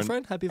people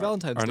Happy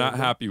Valentine's are Day, not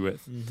happy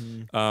with.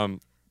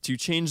 To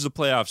change the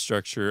playoff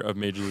structure of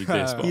Major League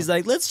Baseball. He's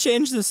like, let's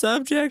change the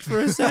subject for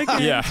a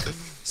second. Yeah.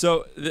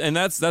 So, and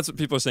that's what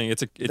people are saying.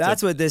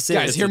 That's what this is.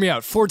 Guys, hear me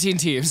out. 14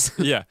 teams.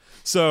 Yeah.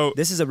 So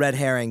this is a red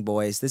herring,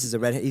 boys. This is a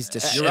red. He's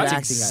distracting that's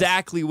us.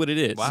 exactly what it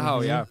is.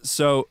 Wow. Yeah.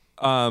 So,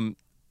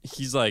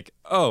 he's like,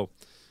 oh,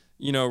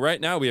 you know,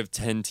 right now we have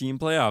 10-team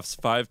playoffs,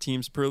 5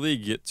 teams per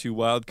league, get 2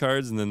 wild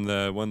cards, and then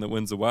the one that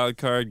wins the wild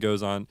card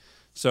goes on.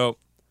 So,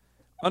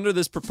 under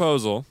this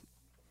proposal,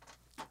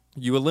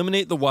 you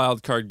eliminate the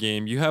wild card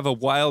game. You have a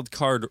wild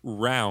card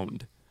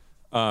round,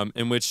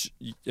 in which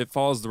it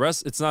follows the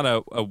rest. It's not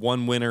a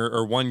one winner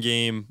or one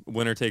game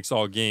winner takes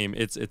all game.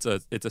 It's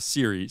a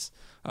series.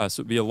 So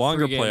it'd be a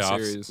longer 3-game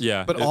playoffs. series.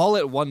 Yeah, but all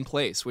at one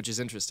place, which is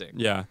interesting.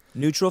 Yeah.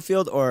 Neutral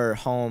field or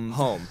home?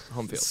 Home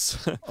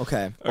field.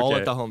 Okay. All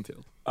at the home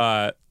field.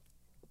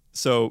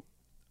 So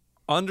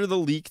under the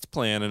leaked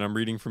plan, and I'm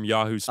reading from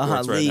Yahoo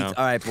Sports right leaked. now.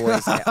 All right,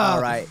 boys.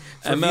 All right.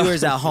 For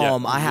viewers at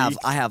home, I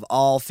have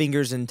all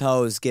fingers and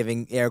toes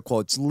giving air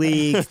quotes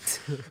leaked.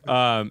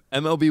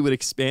 MLB would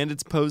expand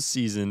its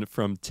postseason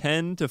from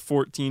 10 to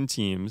 14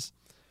 teams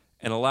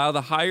and allow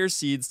the higher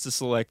seeds to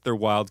select their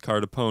wild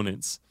card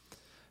opponents.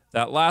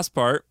 That last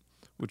part,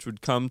 which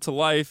would come to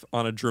life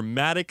on a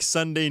dramatic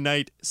Sunday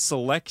night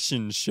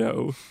selection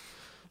show,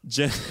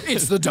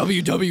 It's the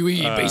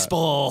WWE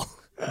baseball.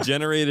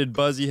 generated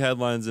buzzy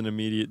headlines and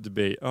immediate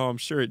debate. Oh, I'm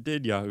sure it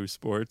did, Yahoo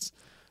Sports.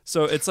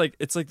 So it's like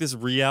this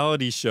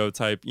reality show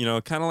type, you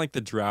know, kind of like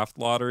the draft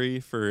lottery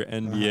for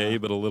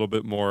NBA, but a little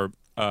bit more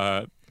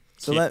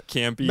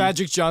campy.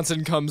 Magic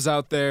Johnson comes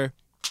out there.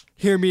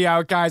 Hear me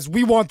out, guys.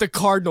 We want the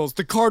Cardinals.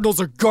 The Cardinals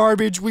are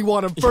garbage. We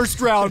want them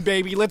first round,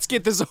 baby. Let's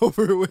get this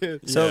over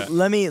with. So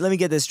let me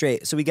get this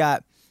straight. So we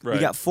got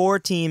 4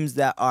 teams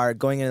that are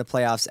going into the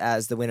playoffs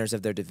as the winners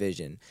of their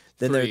division.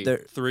 Then they're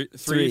three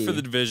for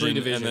the division, 3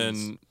 divisions.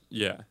 and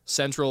then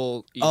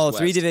Central, East, Oh, West.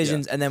 3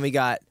 divisions, and then we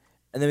got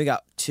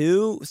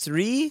 2,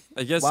 3.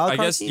 I guess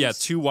teams? yeah,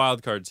 2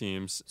 wild card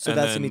teams. So and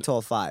that's then, gonna be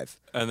total 5.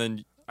 And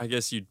then I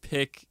guess you'd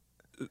pick.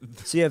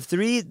 So you have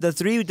the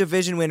 3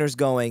 division winners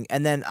going,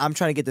 and then I'm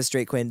trying to get this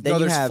straight, Quinn. Then No,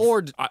 you there's have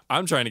 4.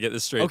 I'm trying to get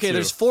this straight. Okay, too.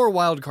 there's 4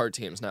 wild card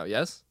teams now.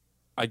 Yes.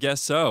 I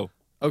guess so.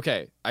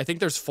 Okay, I think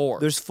there's 4.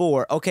 There's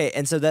 4. Okay,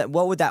 and so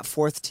what would that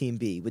 4th team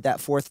be? Would that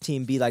 4th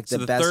team be like So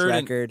the best third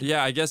record?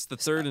 yeah, I guess the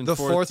third and the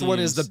fourth one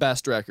is the teams-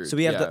 best record. So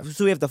we have yeah.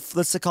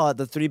 let's call it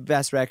the 3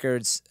 best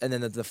records, and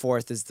then the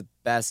 4th is the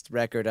best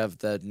record of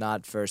the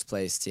not first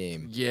place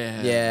team.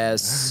 Yeah.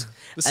 Yes.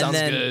 This sounds and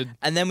then, good.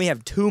 And then we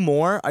have 2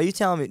 more. Are you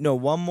telling me no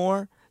 1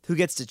 more? Who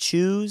gets to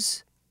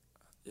choose?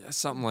 Yeah,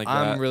 something like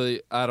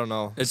that. I don't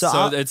know. It's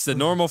So it's the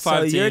normal so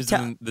 5 you're teams,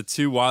 and the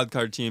 2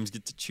 wildcard teams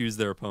get to choose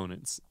their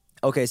opponents.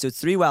 Okay, so it's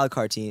 3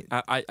 wildcard teams.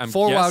 I'm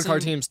 4 guessing-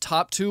 wildcard teams.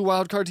 Top 2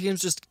 wildcard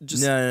teams. Just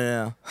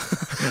No.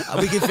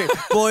 We can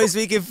boys,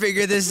 we can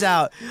figure this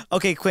out.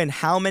 Okay, Quinn,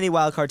 how many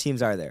wildcard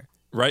teams are there?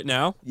 Right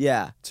now,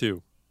 Yeah,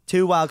 2.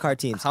 2 wildcard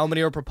teams. How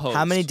many are proposed?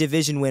 How many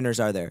division winners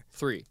are there?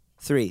 3.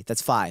 3.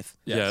 That's 5.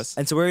 Yes.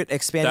 And so we're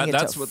expanding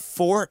That's it to what-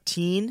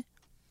 14.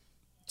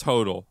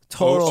 Total.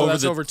 Total. So over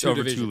that's the, over 2 2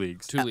 divisions.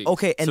 leagues. 2 leagues.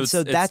 Okay, and So so,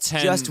 it's that's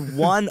 10. just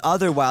one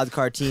other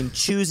wildcard team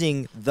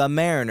choosing the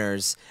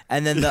Mariners,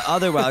 and then the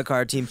other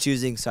wildcard team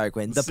choosing, sorry,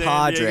 Quinn, the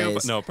San Diego-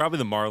 Padres. no, probably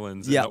the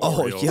Marlins. Yeah, And the oh,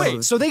 Orioles. yo.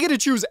 Wait, so they get to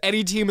choose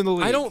any team in the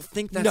league? I don't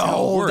think that's No,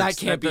 how it works. that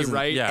can't be doesn't-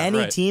 right. Yeah, Any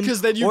right. team?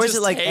 'Cause then you or just is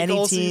it like take any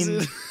all team?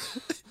 season.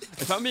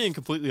 If I'm being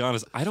completely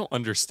honest, I don't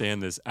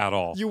understand this at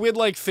all. You win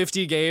like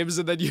 50 games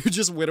and then you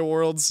just win a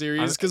World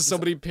Series because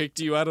somebody picked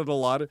you out of a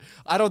lot.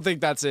 I don't think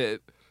that's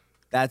it.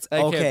 That's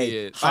That can't okay.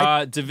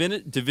 be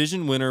it.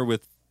 Division winner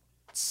with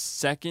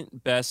second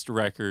best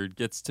record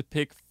gets to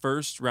pick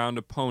first round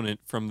opponent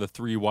from the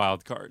 3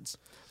 wild cards.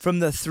 From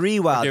the 3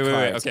 wild Okay,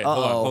 wait, cards. okay,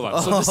 hold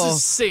on. So this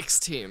is 6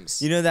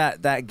 teams. You know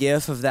that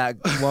gif of that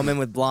woman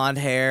with blonde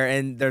hair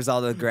and there's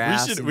all the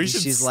grass and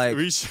she's like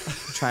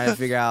trying to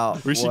figure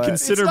out we should what-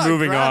 consider It's not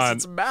moving grass, on.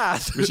 It's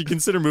math. We should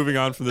consider moving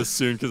on from this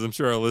soon because I'm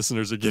sure our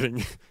listeners are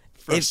getting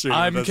frustrated.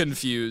 I'm with us.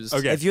 confused.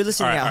 Okay. If you're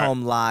listening All right, at all right.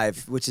 home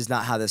live, which is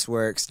not how this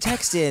works,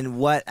 text in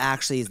what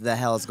actually the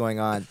hell is going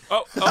on.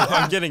 Oh,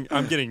 I'm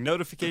getting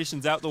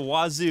notifications out the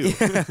wazoo.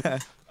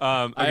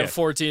 I Okay. have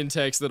 14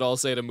 texts that all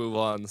say to move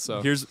on.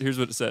 So Here's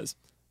what it says: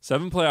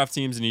 7 playoff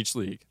teams in each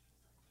league,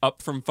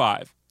 up from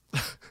 5.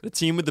 The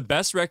team with the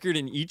best record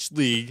in each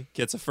league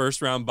gets a first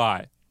round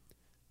bye.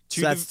 So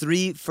that's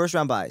 3 first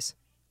round buys.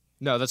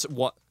 no, that's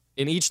one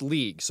in each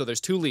league. So there's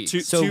 2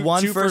 leagues. So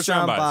one two first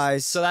round buys.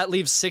 buys, So that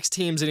leaves 6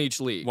 teams in each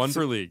league. One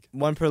per league.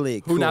 1 per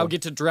league. who now Cool.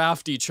 get to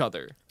draft each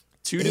other.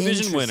 2 division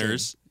Interesting.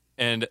 winners,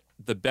 and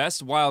the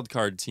best wild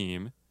card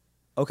team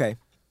Okay.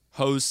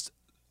 host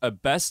a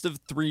best of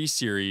 3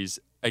 series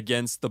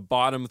against the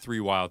bottom 3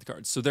 wild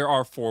cards. So there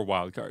are 4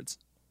 wild cards.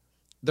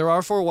 There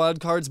are 4 wild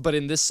cards, but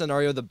in this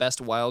scenario, the best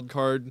wild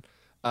card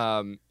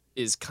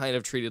is kind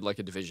of treated like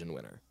a division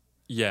winner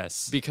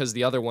Yes. because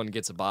the other one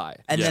gets a bye.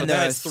 And Yeah. then So there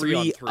then are it's 3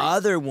 on 3 3.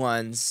 other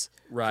ones,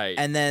 Right.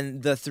 and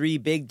then the 3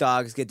 big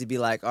dogs get to be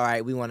like, all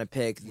right, we want to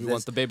pick. we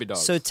want the baby dog.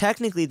 So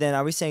technically, then,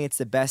 are we saying it's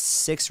the best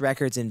 6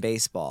 records in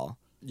baseball?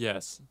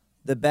 Yes.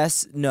 The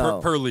best, no.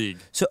 Per league.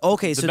 So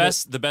okay, The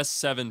so best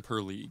 7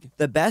 per league.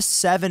 the best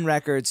 7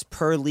 records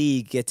per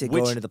league get to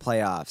Which- go into the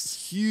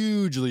playoffs.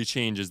 Hugely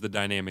changes the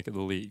dynamic of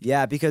the league.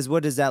 Yeah, because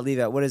what does that leave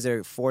at? What is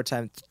there? 4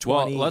 times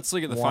 20? Well, let's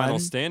look at the final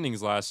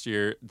standings last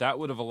year. That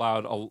would have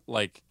allowed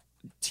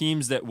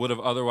teams that would have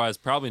otherwise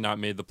probably not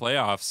made the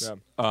playoffs.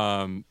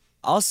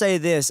 I'll say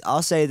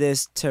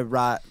this to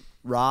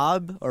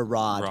Rob or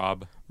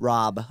Rod.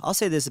 Rob. I'll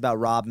say this about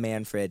Rob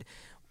Manfred.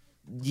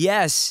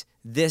 Yes,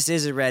 this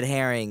is a red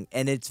herring,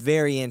 and it's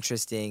very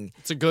interesting.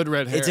 it's a good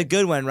red herring. It's a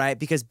good one, right?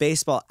 Because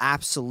baseball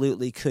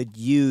absolutely could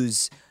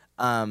use.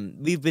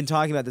 We've been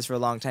talking about this for a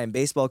long time.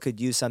 Baseball could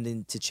use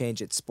something to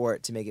change its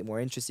sport to make it more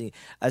interesting,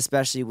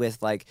 especially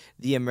with like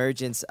the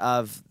emergence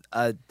of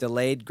a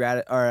delayed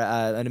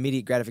an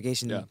immediate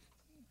gratification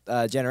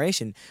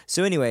generation.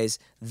 So, anyways,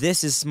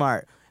 this is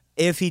smart.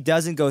 If he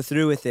doesn't go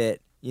through with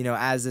it,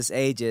 as this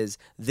ages,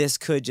 this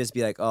could just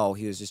be like, oh,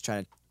 he was just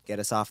trying to get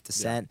us off the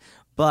scent.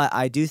 But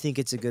I do think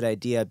it's a good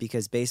idea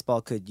because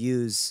baseball could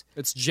use.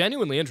 It's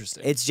genuinely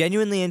interesting. It's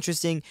genuinely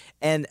interesting,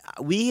 and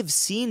we have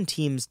seen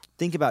teams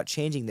think about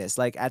changing this.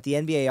 Like at the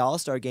NBA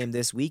All-Star Game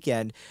this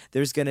weekend,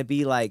 there's going to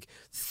be like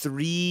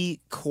 3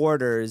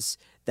 quarters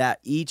that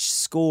each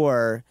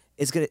quarter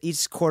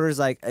is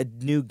like a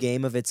new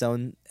game of its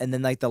own, and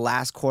then like the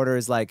last quarter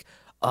is like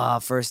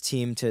first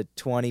team to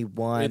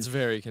 21. It's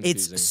very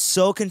confusing. It's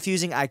so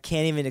confusing. I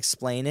can't even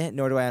explain it,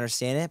 nor do I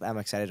understand it. But I'm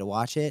excited to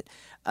watch it.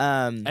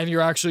 and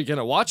you're actually going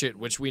to watch it,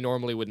 which we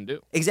normally wouldn't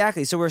do.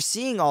 Exactly. So we're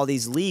seeing all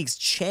these leagues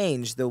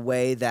change the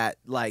way that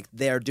like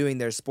they're doing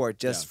their sport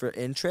just for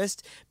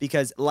interest,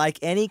 because like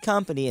any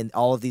company, and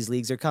all of these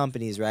leagues are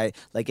companies, right?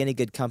 Like any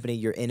good company,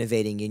 you're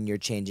innovating and you're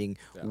changing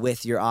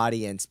with your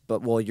audience,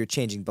 but you're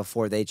changing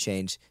before they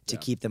change to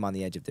keep them on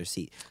the edge of their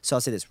seat. So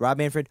I'll say this, Rob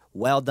Manfred,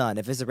 well done.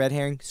 If it's a red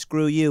herring,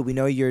 screw you. We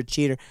know you're a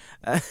cheater.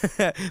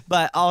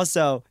 But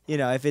also,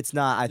 if it's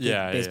not, I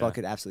think baseball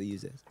could absolutely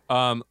use this.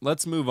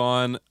 Let's move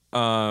on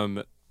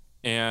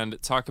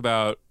and talk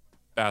about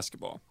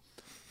basketball.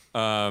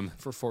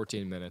 For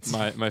 14 minutes.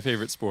 My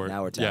favorite sport.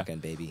 Now we're talking,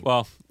 baby.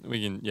 Well,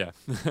 we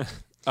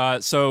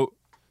can, so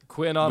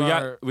Quinn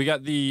on we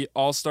got the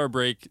All-Star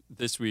break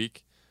this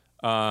week,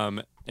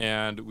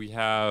 and we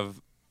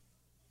have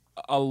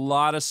a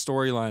lot of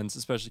storylines,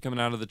 especially coming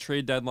out of the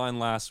trade deadline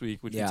last week,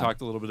 which we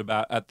talked a little bit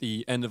about at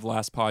the end of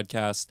last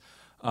podcast.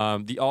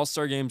 The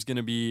All-Star Game is going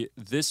to be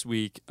this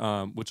week,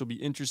 which will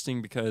be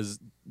interesting because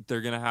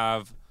they're going to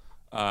have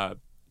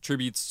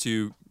tributes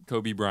to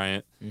Kobe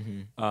Bryant.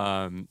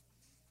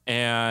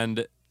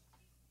 And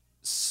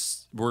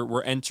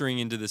we're entering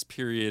into this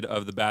period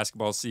of the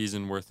basketball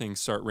season where things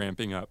start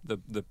ramping up,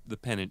 the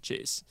pennant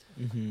chase.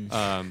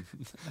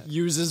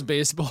 Uses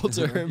baseball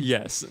term.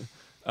 Yes.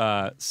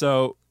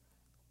 So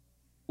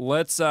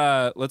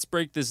let's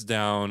break this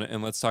down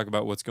and let's talk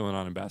about what's going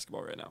on in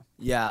basketball right now.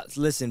 Yeah,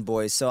 listen,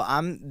 boys. So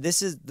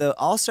this is the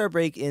All-Star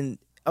break in.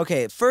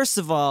 Okay, first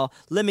of all,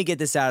 let me get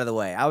this out of the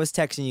way. I was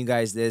texting you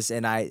guys this,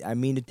 and I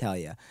mean to tell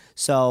you.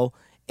 So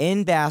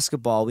in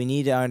basketball, we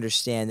need to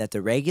understand that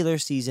the regular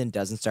season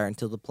doesn't start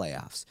until the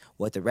playoffs.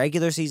 What the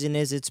regular season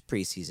is, it's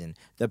preseason.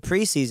 The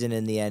preseason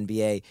in the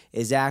NBA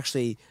is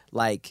actually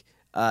like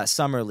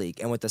summer league,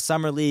 and what the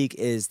summer league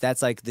is,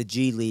 that's like the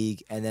G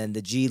League, and then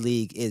the G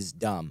League is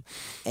dumb.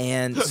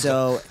 And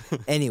so,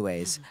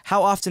 anyways,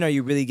 how often are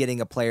you really getting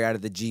a player out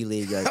of the G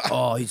League? Like,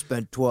 oh, he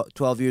spent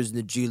 12 years in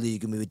the G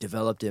League, and we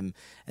developed him,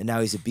 and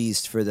now he's a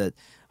beast for the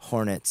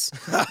Hornets.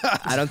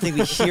 I don't think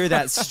we hear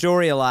that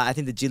story a lot. I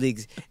think the G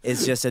League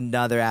is just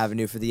another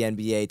avenue for the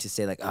NBA to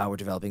say, like, oh, we're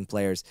developing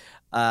players.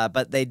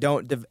 But they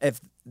don't,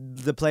 if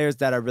the players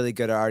that are really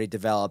good are already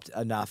developed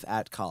enough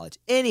at college.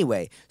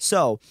 Anyway,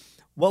 so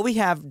what we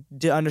have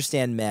to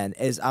understand, men,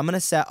 is I'm going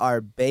to set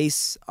our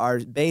base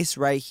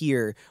right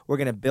here. We're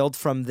going to build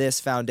from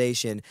this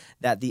foundation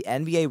that the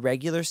NBA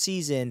regular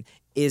season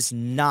is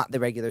not the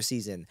regular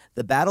season.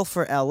 The battle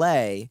for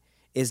LA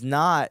is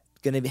not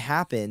going to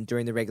happen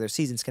during the regular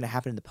season. It's going to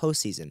happen in the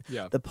postseason.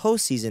 Yeah. The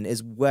postseason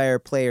is where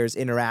players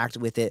interact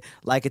with it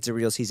like it's a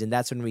real season.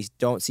 That's when we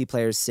don't see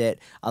players sit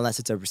unless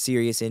it's a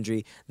serious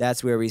injury.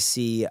 That's where we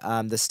see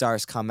the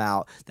stars come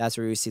out. That's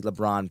where we see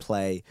LeBron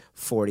play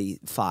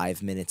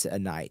 45 minutes a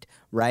night,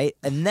 right?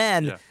 And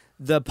then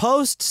the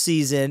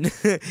postseason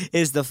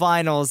is the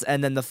finals,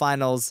 and then the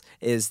finals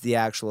is the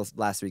actual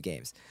last 3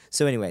 games.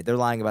 So anyway, they're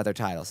lying about their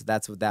titles.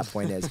 That's what that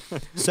point is.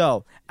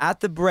 So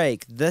at the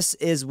break, this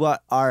is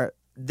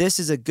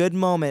a good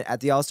moment at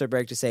the All-Star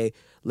break to say,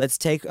 let's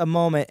take a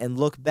moment and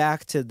look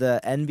back to the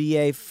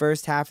NBA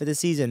first half of the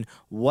season.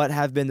 What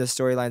have been the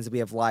storylines that we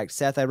have liked?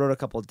 Seth, I wrote a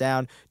couple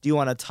down. Do you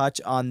want to touch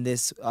on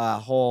this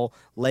whole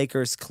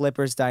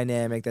Lakers-Clippers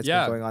dynamic that's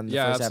been going on in the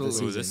first half of the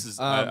season? Ooh, this is,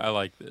 I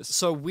like this.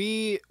 So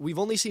we've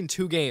only seen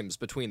 2 games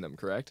between them,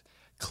 correct?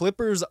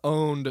 Clippers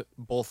owned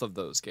both of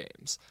those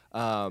games.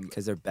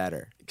 Because they're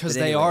better. Because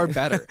they are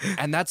better.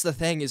 And that's the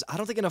thing is, I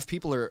don't think enough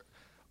people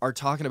are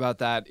talking about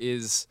that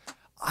is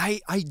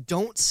I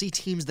don't see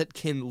teams that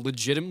can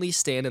legitimately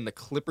stand in the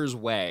Clippers'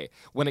 way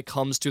when it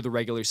comes to the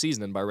regular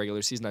season. And by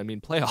regular season, I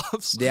mean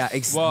playoffs. Yeah,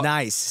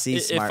 nice. See,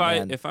 smart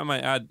man. If I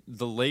might add,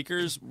 the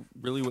Lakers,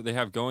 really what they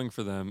have going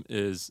for them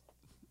is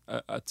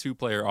a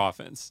 2-player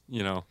offense,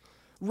 you know?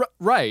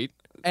 Right.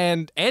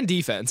 And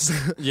defense.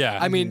 Yeah.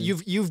 I mean,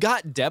 you've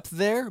got depth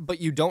there, but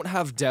you don't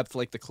have depth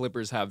like the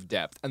Clippers have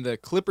depth. And the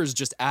Clippers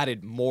just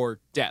added more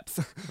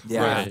depth.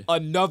 Yeah. Right.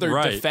 Another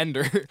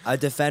defender. A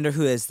defender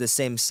who is the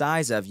same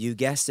size of, you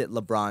guessed it,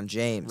 LeBron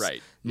James.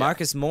 Right.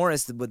 Marcus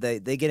Morris,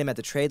 they get him at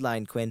the trade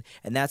line, Quinn,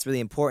 and that's really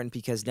important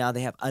because now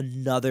they have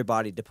another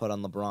body to put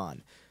on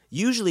LeBron.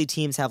 Usually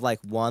teams have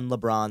like one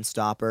LeBron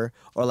stopper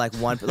or like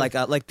one like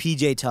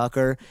PJ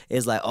Tucker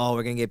is like, oh,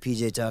 we're gonna get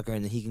PJ Tucker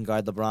and then he can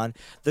guard LeBron.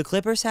 The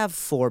Clippers have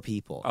 4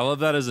 people. I love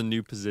that as a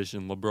new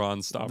position,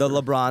 LeBron stopper. The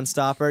LeBron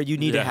stopper. You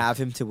need to have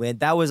him to win.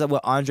 That was what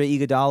Andre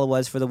Iguodala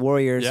was for the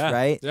Warriors,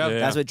 right? Yeah.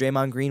 That's what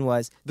Draymond Green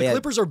was. The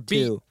Clippers are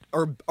built.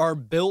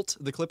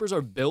 The Clippers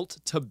are built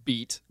to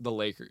beat the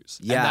Lakers.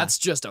 Yeah. And that's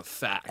just a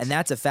fact. And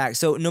that's a fact.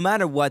 So no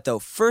matter what, though,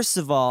 first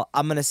of all,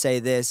 I'm going to say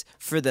this.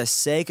 For the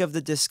sake of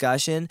the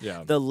discussion,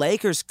 the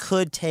Lakers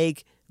could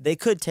take the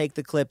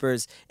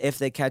Clippers if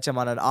they catch them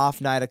on an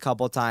off night a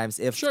couple times.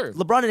 If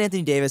LeBron and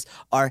Anthony Davis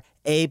are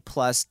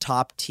A-plus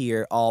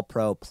top-tier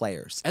all-pro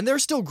players. And they're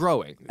still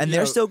growing. And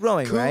they're still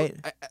growing, right?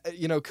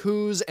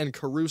 Kuz and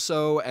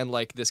Caruso and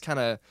like this kind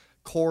of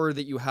core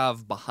that you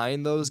have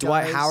behind those guys.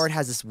 Dwight Howard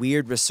has this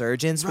weird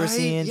resurgence we're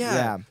seeing.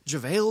 Yeah.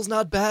 JaVale's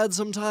not bad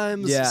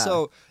sometimes. Yeah.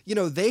 So,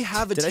 they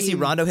have a team. Did I see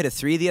Rondo hit a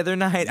 3 the other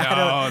night? No,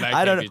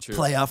 I don't be true.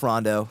 Playoff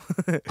Rondo.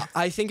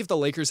 I think if the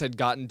Lakers had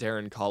gotten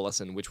Darren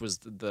Collison, which was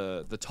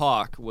the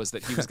talk, was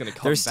that he was going to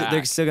come back.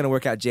 They're still going to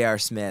work out J.R.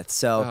 Smith.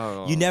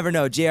 So you never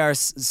know. J.R.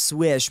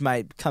 Swish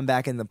might come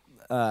back in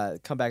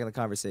the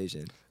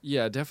conversation.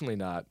 Yeah, definitely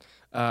not.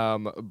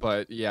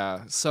 But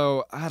yeah,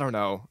 so I don't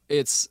know.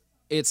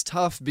 It's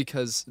tough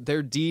because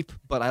they're deep,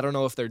 but I don't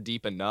know if they're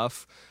deep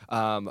enough.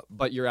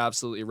 But you're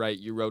absolutely right.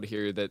 You wrote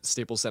here that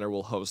Staples Center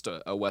will host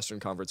a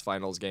Western Conference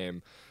Finals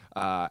game,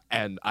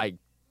 and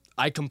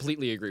I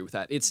completely agree with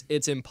that.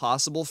 It's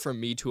impossible for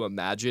me to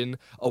imagine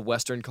a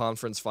Western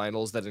Conference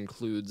Finals that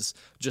includes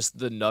just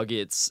the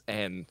Nuggets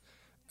and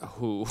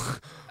who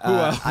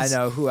else? I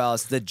know who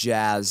else. The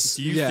Jazz.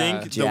 Do you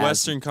think the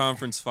Western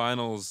Conference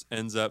Finals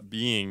ends up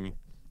being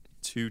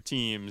two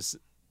teams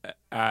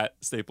at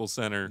Staples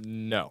Center?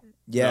 No.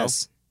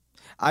 Yes.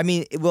 I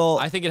mean, well,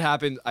 I think it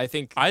happened. I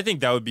think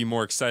that would be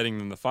more exciting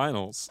than the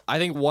finals. I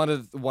think one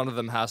of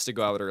them has to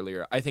go out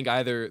earlier. I think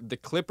either the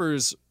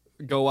Clippers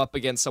go up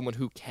against someone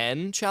who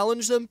can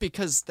challenge them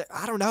because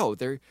I don't know.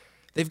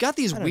 They've got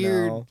these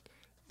weird.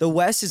 The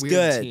West is weird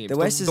good. teams. The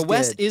West is the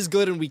West good. is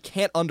good, and we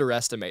can't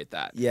underestimate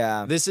that.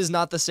 Yeah. This is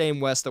not the same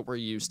West that we're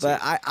used But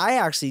to.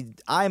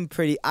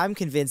 I'm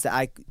convinced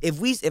that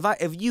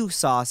if you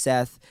saw,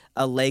 Seth,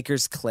 a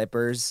Lakers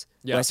Clippers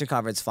Western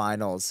Conference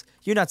Finals,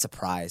 you're not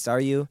surprised, are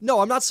you?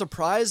 No, I'm not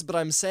surprised, but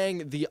I'm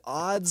saying the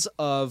odds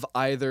of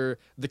either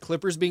the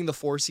Clippers being the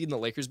 4 seed and the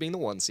Lakers being the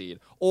 1 seed,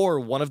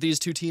 or one of these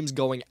two teams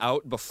going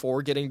out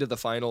before getting to the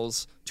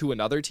finals to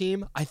another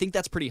team, I think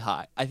that's pretty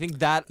high. I think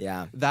that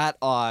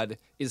odd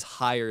is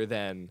higher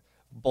than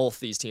both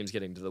these teams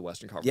getting to the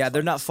Western Conference. Yeah,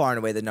 they're not far and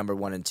away the number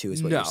 1 and 2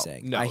 is what you're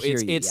saying. No, I hear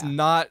it's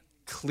not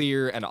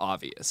clear and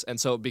obvious, and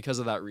so because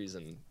of that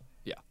reason,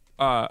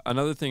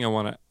 another thing I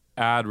want to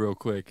add real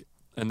quick,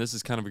 and this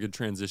is kind of a good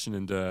transition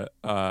into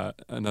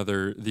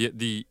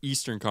the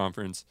Eastern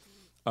Conference.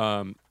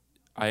 I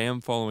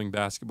am following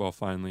basketball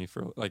finally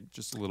for like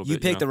just a little bit. You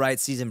picked the right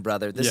season,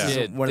 brother. This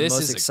is one of the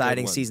most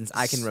exciting seasons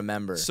I can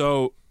remember.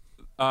 So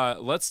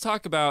let's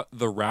talk about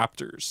the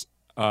Raptors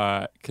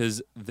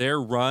because their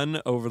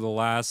run over the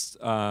last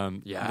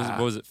what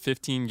was it,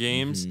 15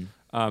 games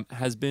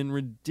has been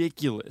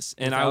ridiculous.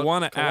 And I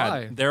want to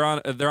add they're on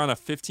a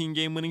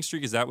 15-game winning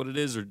streak. Is that what it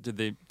is, or did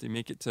they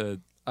make it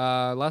to?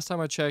 Last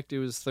time I checked, it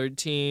was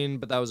 13,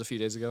 but that was a few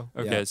days ago.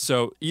 Okay,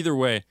 so either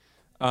way,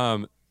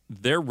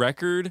 their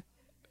record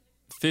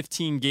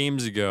 15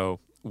 games ago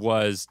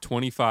was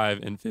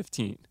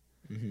 25-15.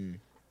 Mm-hmm.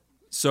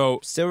 So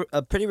still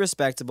pretty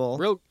respectable,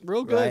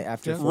 real good. Right,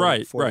 after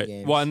 40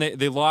 games. Well, and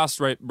they lost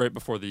right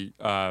before the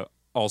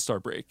All-Star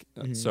break,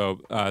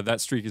 so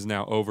that streak is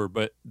now over.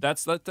 But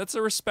that's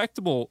a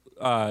respectable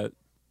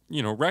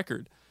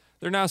record.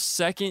 They're now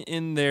second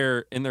in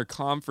their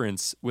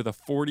conference with a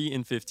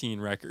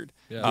 40-15 record,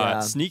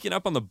 sneaking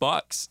up on the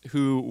Bucks,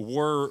 who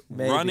were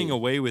running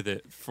away with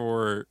it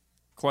for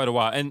quite a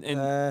while. And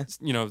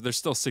they're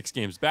still 6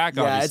 games back.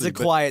 Yeah, obviously, it's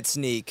a quiet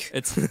sneak.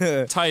 It's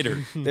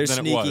tighter. They're than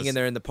sneaking it was. and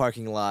they're in the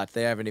parking lot.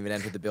 They haven't even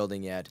entered the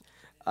building yet.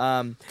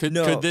 Could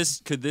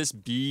this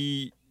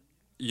be,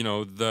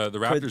 the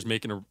Raptors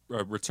making a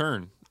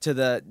return?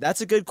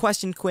 That's a good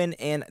question, Quinn,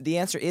 and the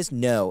answer is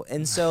no.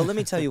 And so let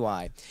me tell you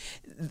why.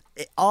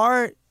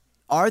 Are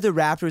the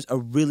Raptors a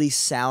really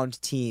sound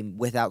team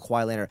without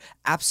Kawhi Leonard?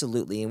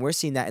 Absolutely, and we're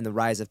seeing that in the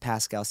rise of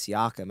Pascal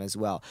Siakam as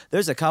well.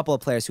 There's a couple of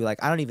players who I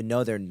don't even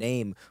know their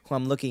name, who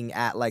I'm looking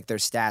at their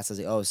stats. I was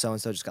like, oh,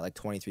 so-and-so just got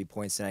 23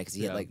 points tonight because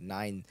he hit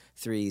 9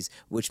 threes,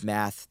 which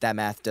that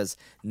math does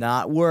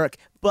not work,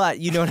 but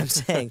you know what I'm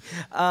saying.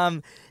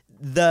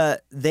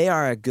 They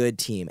are a good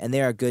team, and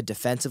they are good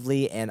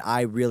defensively, and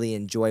I really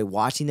enjoy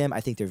watching them. I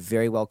think they're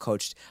very well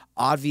coached.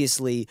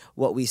 Obviously,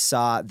 what we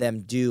saw them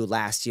do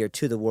last year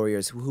to the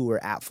Warriors, who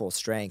were at full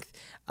strength,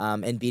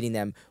 and beating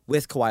them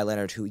with Kawhi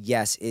Leonard, who,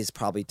 yes, is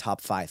probably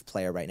top 5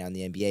 player right now in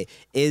the NBA,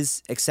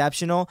 is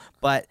exceptional,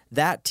 but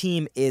that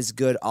team is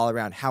good all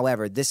around.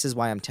 However, this is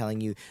why I'm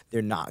telling you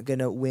they're not going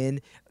to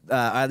win.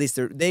 At least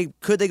could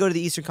they go to the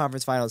Eastern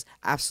Conference Finals?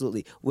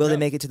 Absolutely. Will they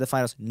make it to the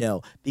finals?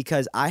 No,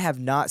 because I have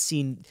not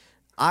seen.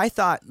 I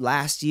thought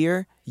last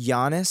year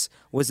Giannis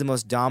was the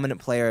most dominant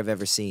player I've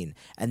ever seen.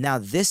 And now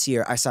this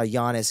year I saw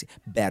Giannis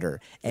better.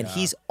 And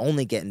he's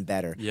only getting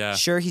better. Yeah.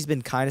 Sure, he's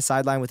been kind of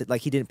sidelined with it.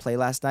 Like he didn't play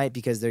last night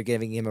because they're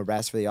giving him a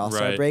rest for the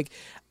All-Star break.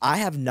 I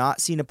have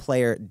not seen a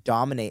player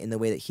dominate in the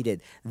way that he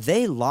did.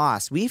 They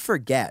lost. We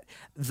forget.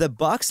 The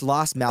Bucks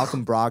lost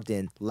Malcolm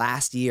Brogdon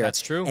last year.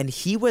 That's true. And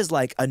he was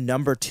like a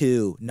number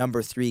 2,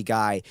 number 3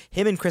 guy.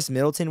 Him and Chris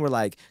Middleton were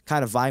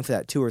kind of vying for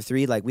that 2 or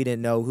 3. We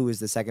didn't know who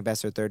was the second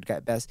best or third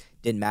best.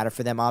 Didn't matter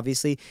for them,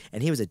 obviously.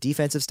 And he was a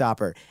defensive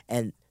stopper.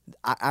 And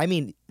I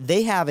mean,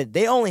 they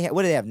only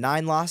what do they have?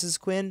 9 losses,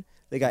 Quinn?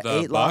 They got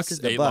 8 losses.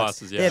 The 8 Bucks.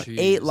 losses, yeah. They have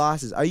 8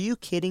 losses. Are you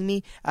kidding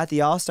me? At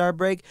the All-Star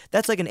break,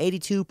 that's like an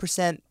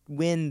 82%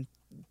 win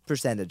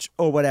percentage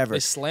or whatever. They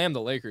slammed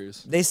the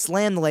Lakers.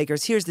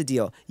 Here's the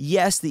deal.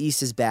 Yes, the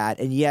East is bad,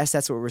 and yes,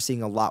 that's what we're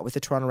seeing a lot with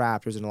the Toronto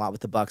Raptors and a lot with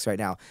the Bucks right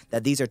now,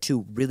 that these are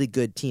 2 really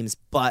good teams,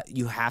 but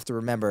you have to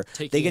remember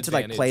they get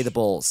to play the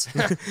Bulls.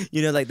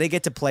 They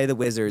get to play the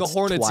Wizards. The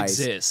Hornets twice.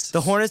 exist.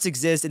 The Hornets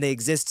exist, and they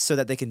exist so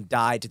that they can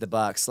die to the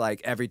Bucks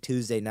every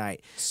Tuesday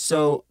night.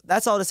 So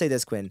that's all to say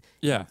this, Quinn.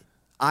 Yeah.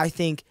 I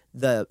think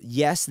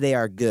they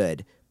are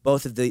good.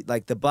 Both of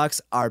the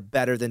Bucks are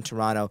better than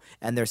Toronto,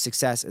 and their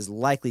success is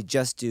likely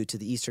just due to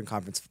the Eastern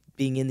Conference,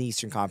 being in the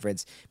Eastern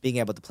Conference, being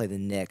able to play the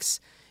Knicks,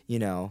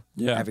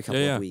 every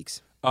couple of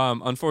weeks.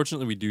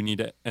 Unfortunately, we do need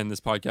to end this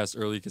podcast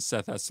early because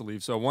Seth has to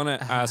leave. So I want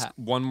to ask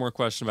one more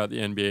question about the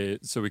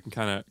NBA so we can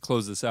kind of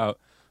close this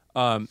out.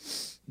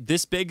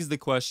 This begs the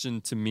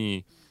question to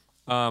me.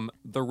 The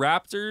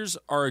Raptors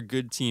are a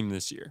good team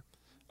this year.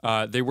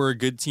 They were a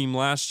good team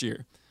last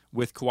year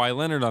with Kawhi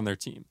Leonard on their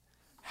team.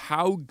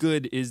 How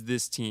good is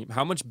this team?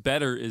 How much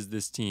better is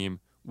this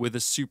team with a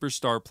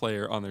superstar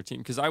player on their team,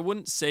 because I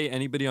wouldn't say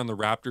anybody on the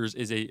Raptors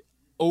is a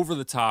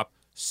over-the-top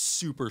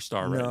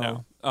superstar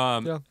right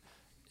now.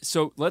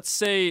 So let's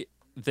say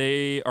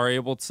they are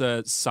able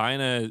to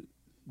sign a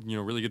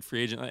really good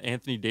free agent.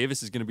 Anthony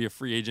Davis is going to be a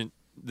free agent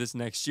this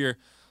next year.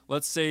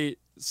 Let's say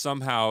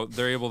somehow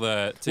they're able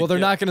to well, they're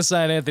not going to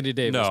sign Anthony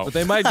Davis, but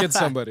they might get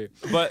somebody.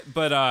 But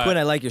Quinn,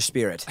 I like your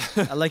spirit.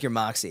 I like your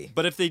moxie.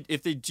 But if they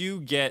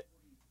do get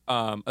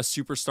a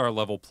superstar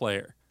level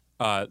player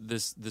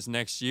this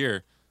next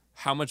year,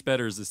 how much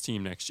better is this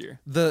team next year?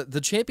 The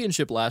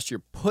championship last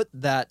year put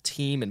that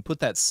team and put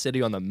that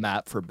city on the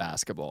map for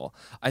basketball.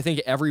 I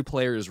think every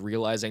player is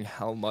realizing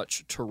how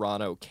much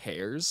Toronto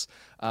cares,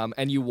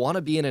 and you want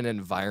to be in an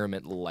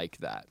environment like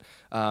that.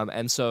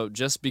 And so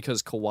just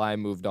because Kawhi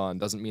moved on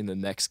doesn't mean the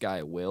next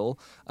guy will.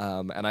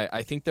 And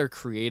I think they're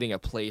creating a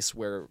place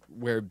where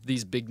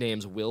these big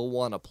names will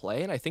want to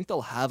play, and I think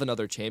they'll have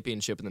another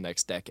championship in the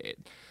next decade.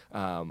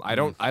 I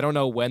don't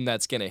know when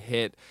that's going to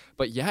hit,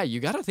 but yeah, you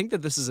got to think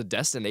that this is a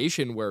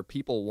destination where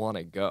people want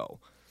to go.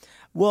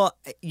 Well,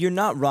 you're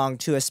not wrong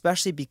too,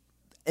 especially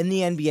in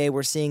the NBA,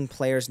 we're seeing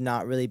players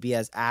not really be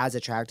as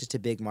attracted to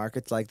big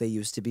markets like they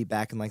used to be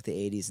back in like the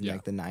 80s and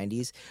like the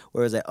 90s,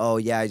 where it was like, oh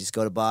yeah, you just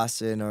go to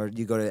Boston, or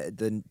you go to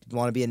you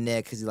want to be a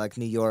Knick because you like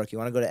New York, you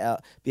want to go to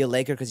be a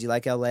Laker because you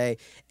like LA,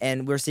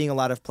 and we're seeing a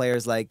lot of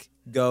players like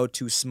go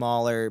to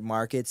smaller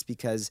markets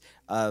because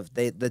of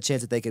the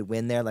chance that they could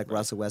win there, like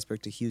Russell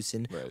Westbrook to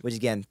Houston, which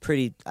again,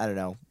 I don't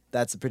know,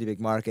 that's a pretty big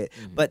market,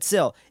 but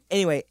still,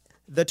 anyway.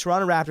 The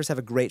Toronto Raptors have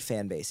a great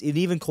fan base. And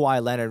even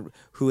Kawhi Leonard,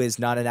 who is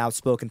not an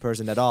outspoken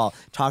person at all,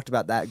 talked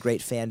about that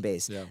great fan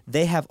base. Yeah.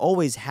 They have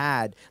always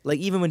had, like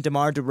even when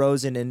DeMar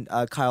DeRozan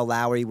and Kyle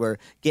Lowry were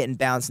getting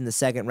bounced in the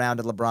second round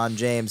of LeBron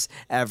James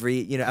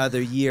every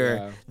other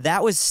year,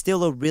 that was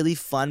still a really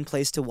fun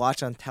place to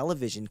watch on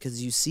television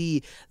because you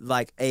see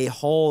like a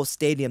whole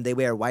stadium. They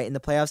wear white in the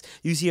playoffs.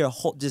 You see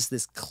just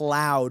this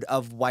cloud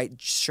of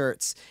white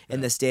shirts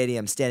in the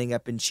stadium standing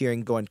up and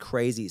cheering, going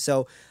crazy.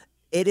 So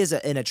it is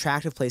an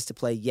attractive place to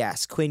play.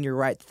 Yes, Quinn, you're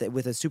right.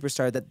 With a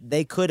superstar, that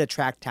they could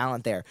attract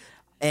talent there.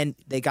 And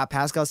they got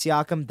Pascal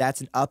Siakam. That's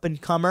an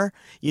up-and-comer.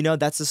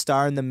 That's a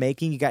star in the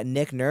making. You got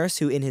Nick Nurse,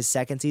 who in his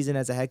second season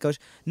as a head coach.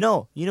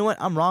 No, you know what?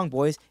 I'm wrong,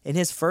 boys. In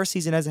his first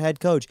season as a head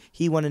coach,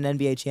 he won an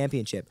NBA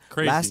championship.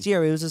 Crazy. Last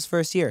year, it was his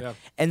first year. Yeah.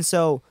 And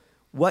so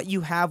what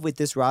you have with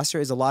this roster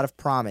is a lot of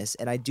promise,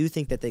 and I do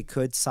think that they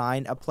could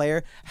sign a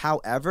player.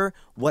 However,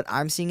 what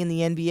I'm seeing in the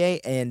NBA,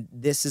 and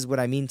this is what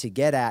I mean to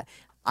get at,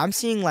 I'm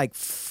seeing like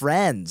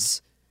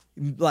friends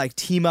like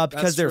team up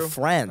because they're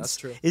friends. That's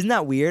true. Isn't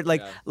that weird?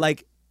 Like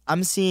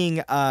I'm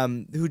seeing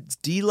who's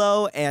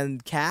D'Lo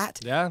and Kat,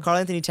 Karl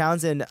Anthony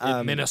Towns in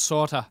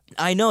Minnesota.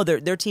 I know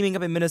they're teaming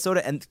up in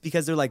Minnesota, and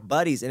because they're like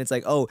buddies, and it's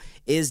like, oh,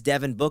 is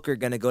Devin Booker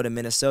gonna go to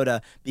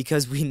Minnesota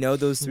because we know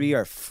those three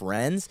are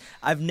friends?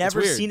 I've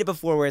never seen it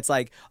before where it's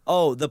like,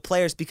 oh, the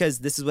players, because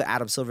this is what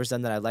Adam Silver's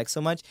done that I like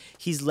so much.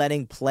 He's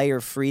letting player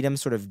freedom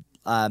sort of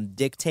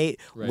dictate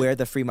where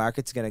the free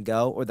market's going to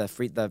go, or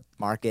the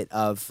market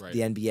of the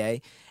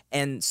NBA.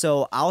 And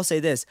so I'll say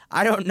this.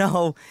 I don't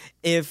know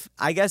if,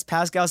 I guess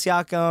Pascal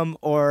Siakam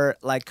or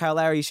like Kyle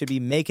Lowry should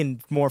be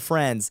making more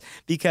friends,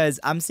 because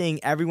I'm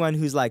seeing everyone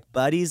who's like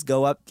buddies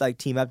go up, like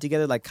team up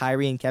together, like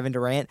Kyrie and Kevin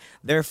Durant.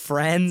 They're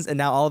friends, and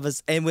now all of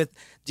us, and with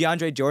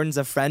DeAndre Jordan's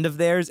a friend of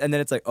theirs, and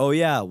then it's like, oh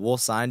yeah, we'll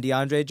sign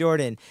DeAndre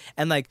Jordan.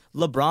 And like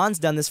LeBron's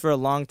done this for a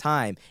long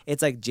time.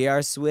 It's like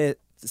J.R. Smith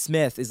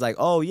is like,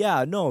 oh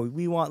yeah, no,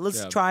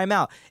 let's try him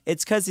out.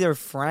 It's because they're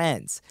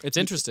friends. It's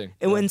interesting.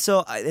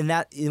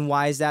 And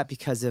why is that?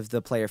 Because of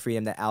the player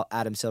freedom that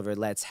Adam Silver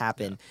lets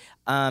happen.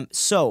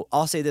 So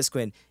I'll say this,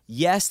 Quinn.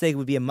 Yes, they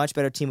would be a much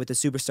better team with a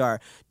superstar.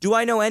 Do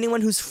I know anyone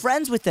who's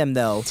friends with them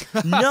though?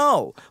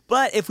 No.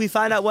 But if we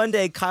find out one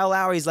day Kyle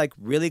Lowry's like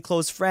really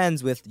close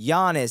friends with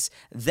Giannis,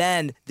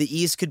 then the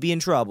East could be in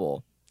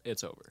trouble.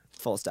 It's over.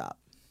 Full stop.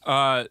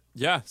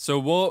 So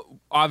we'll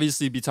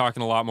obviously be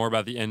talking a lot more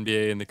about the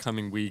NBA in the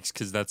coming weeks,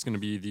 because that's going to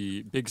be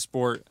the big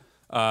sport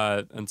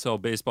until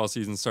baseball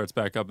season starts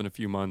back up in a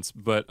few months.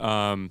 But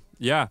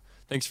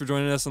thanks for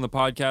joining us on the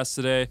podcast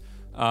today.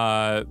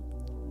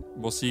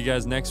 We'll see you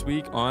guys next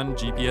week on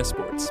GPS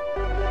Sports.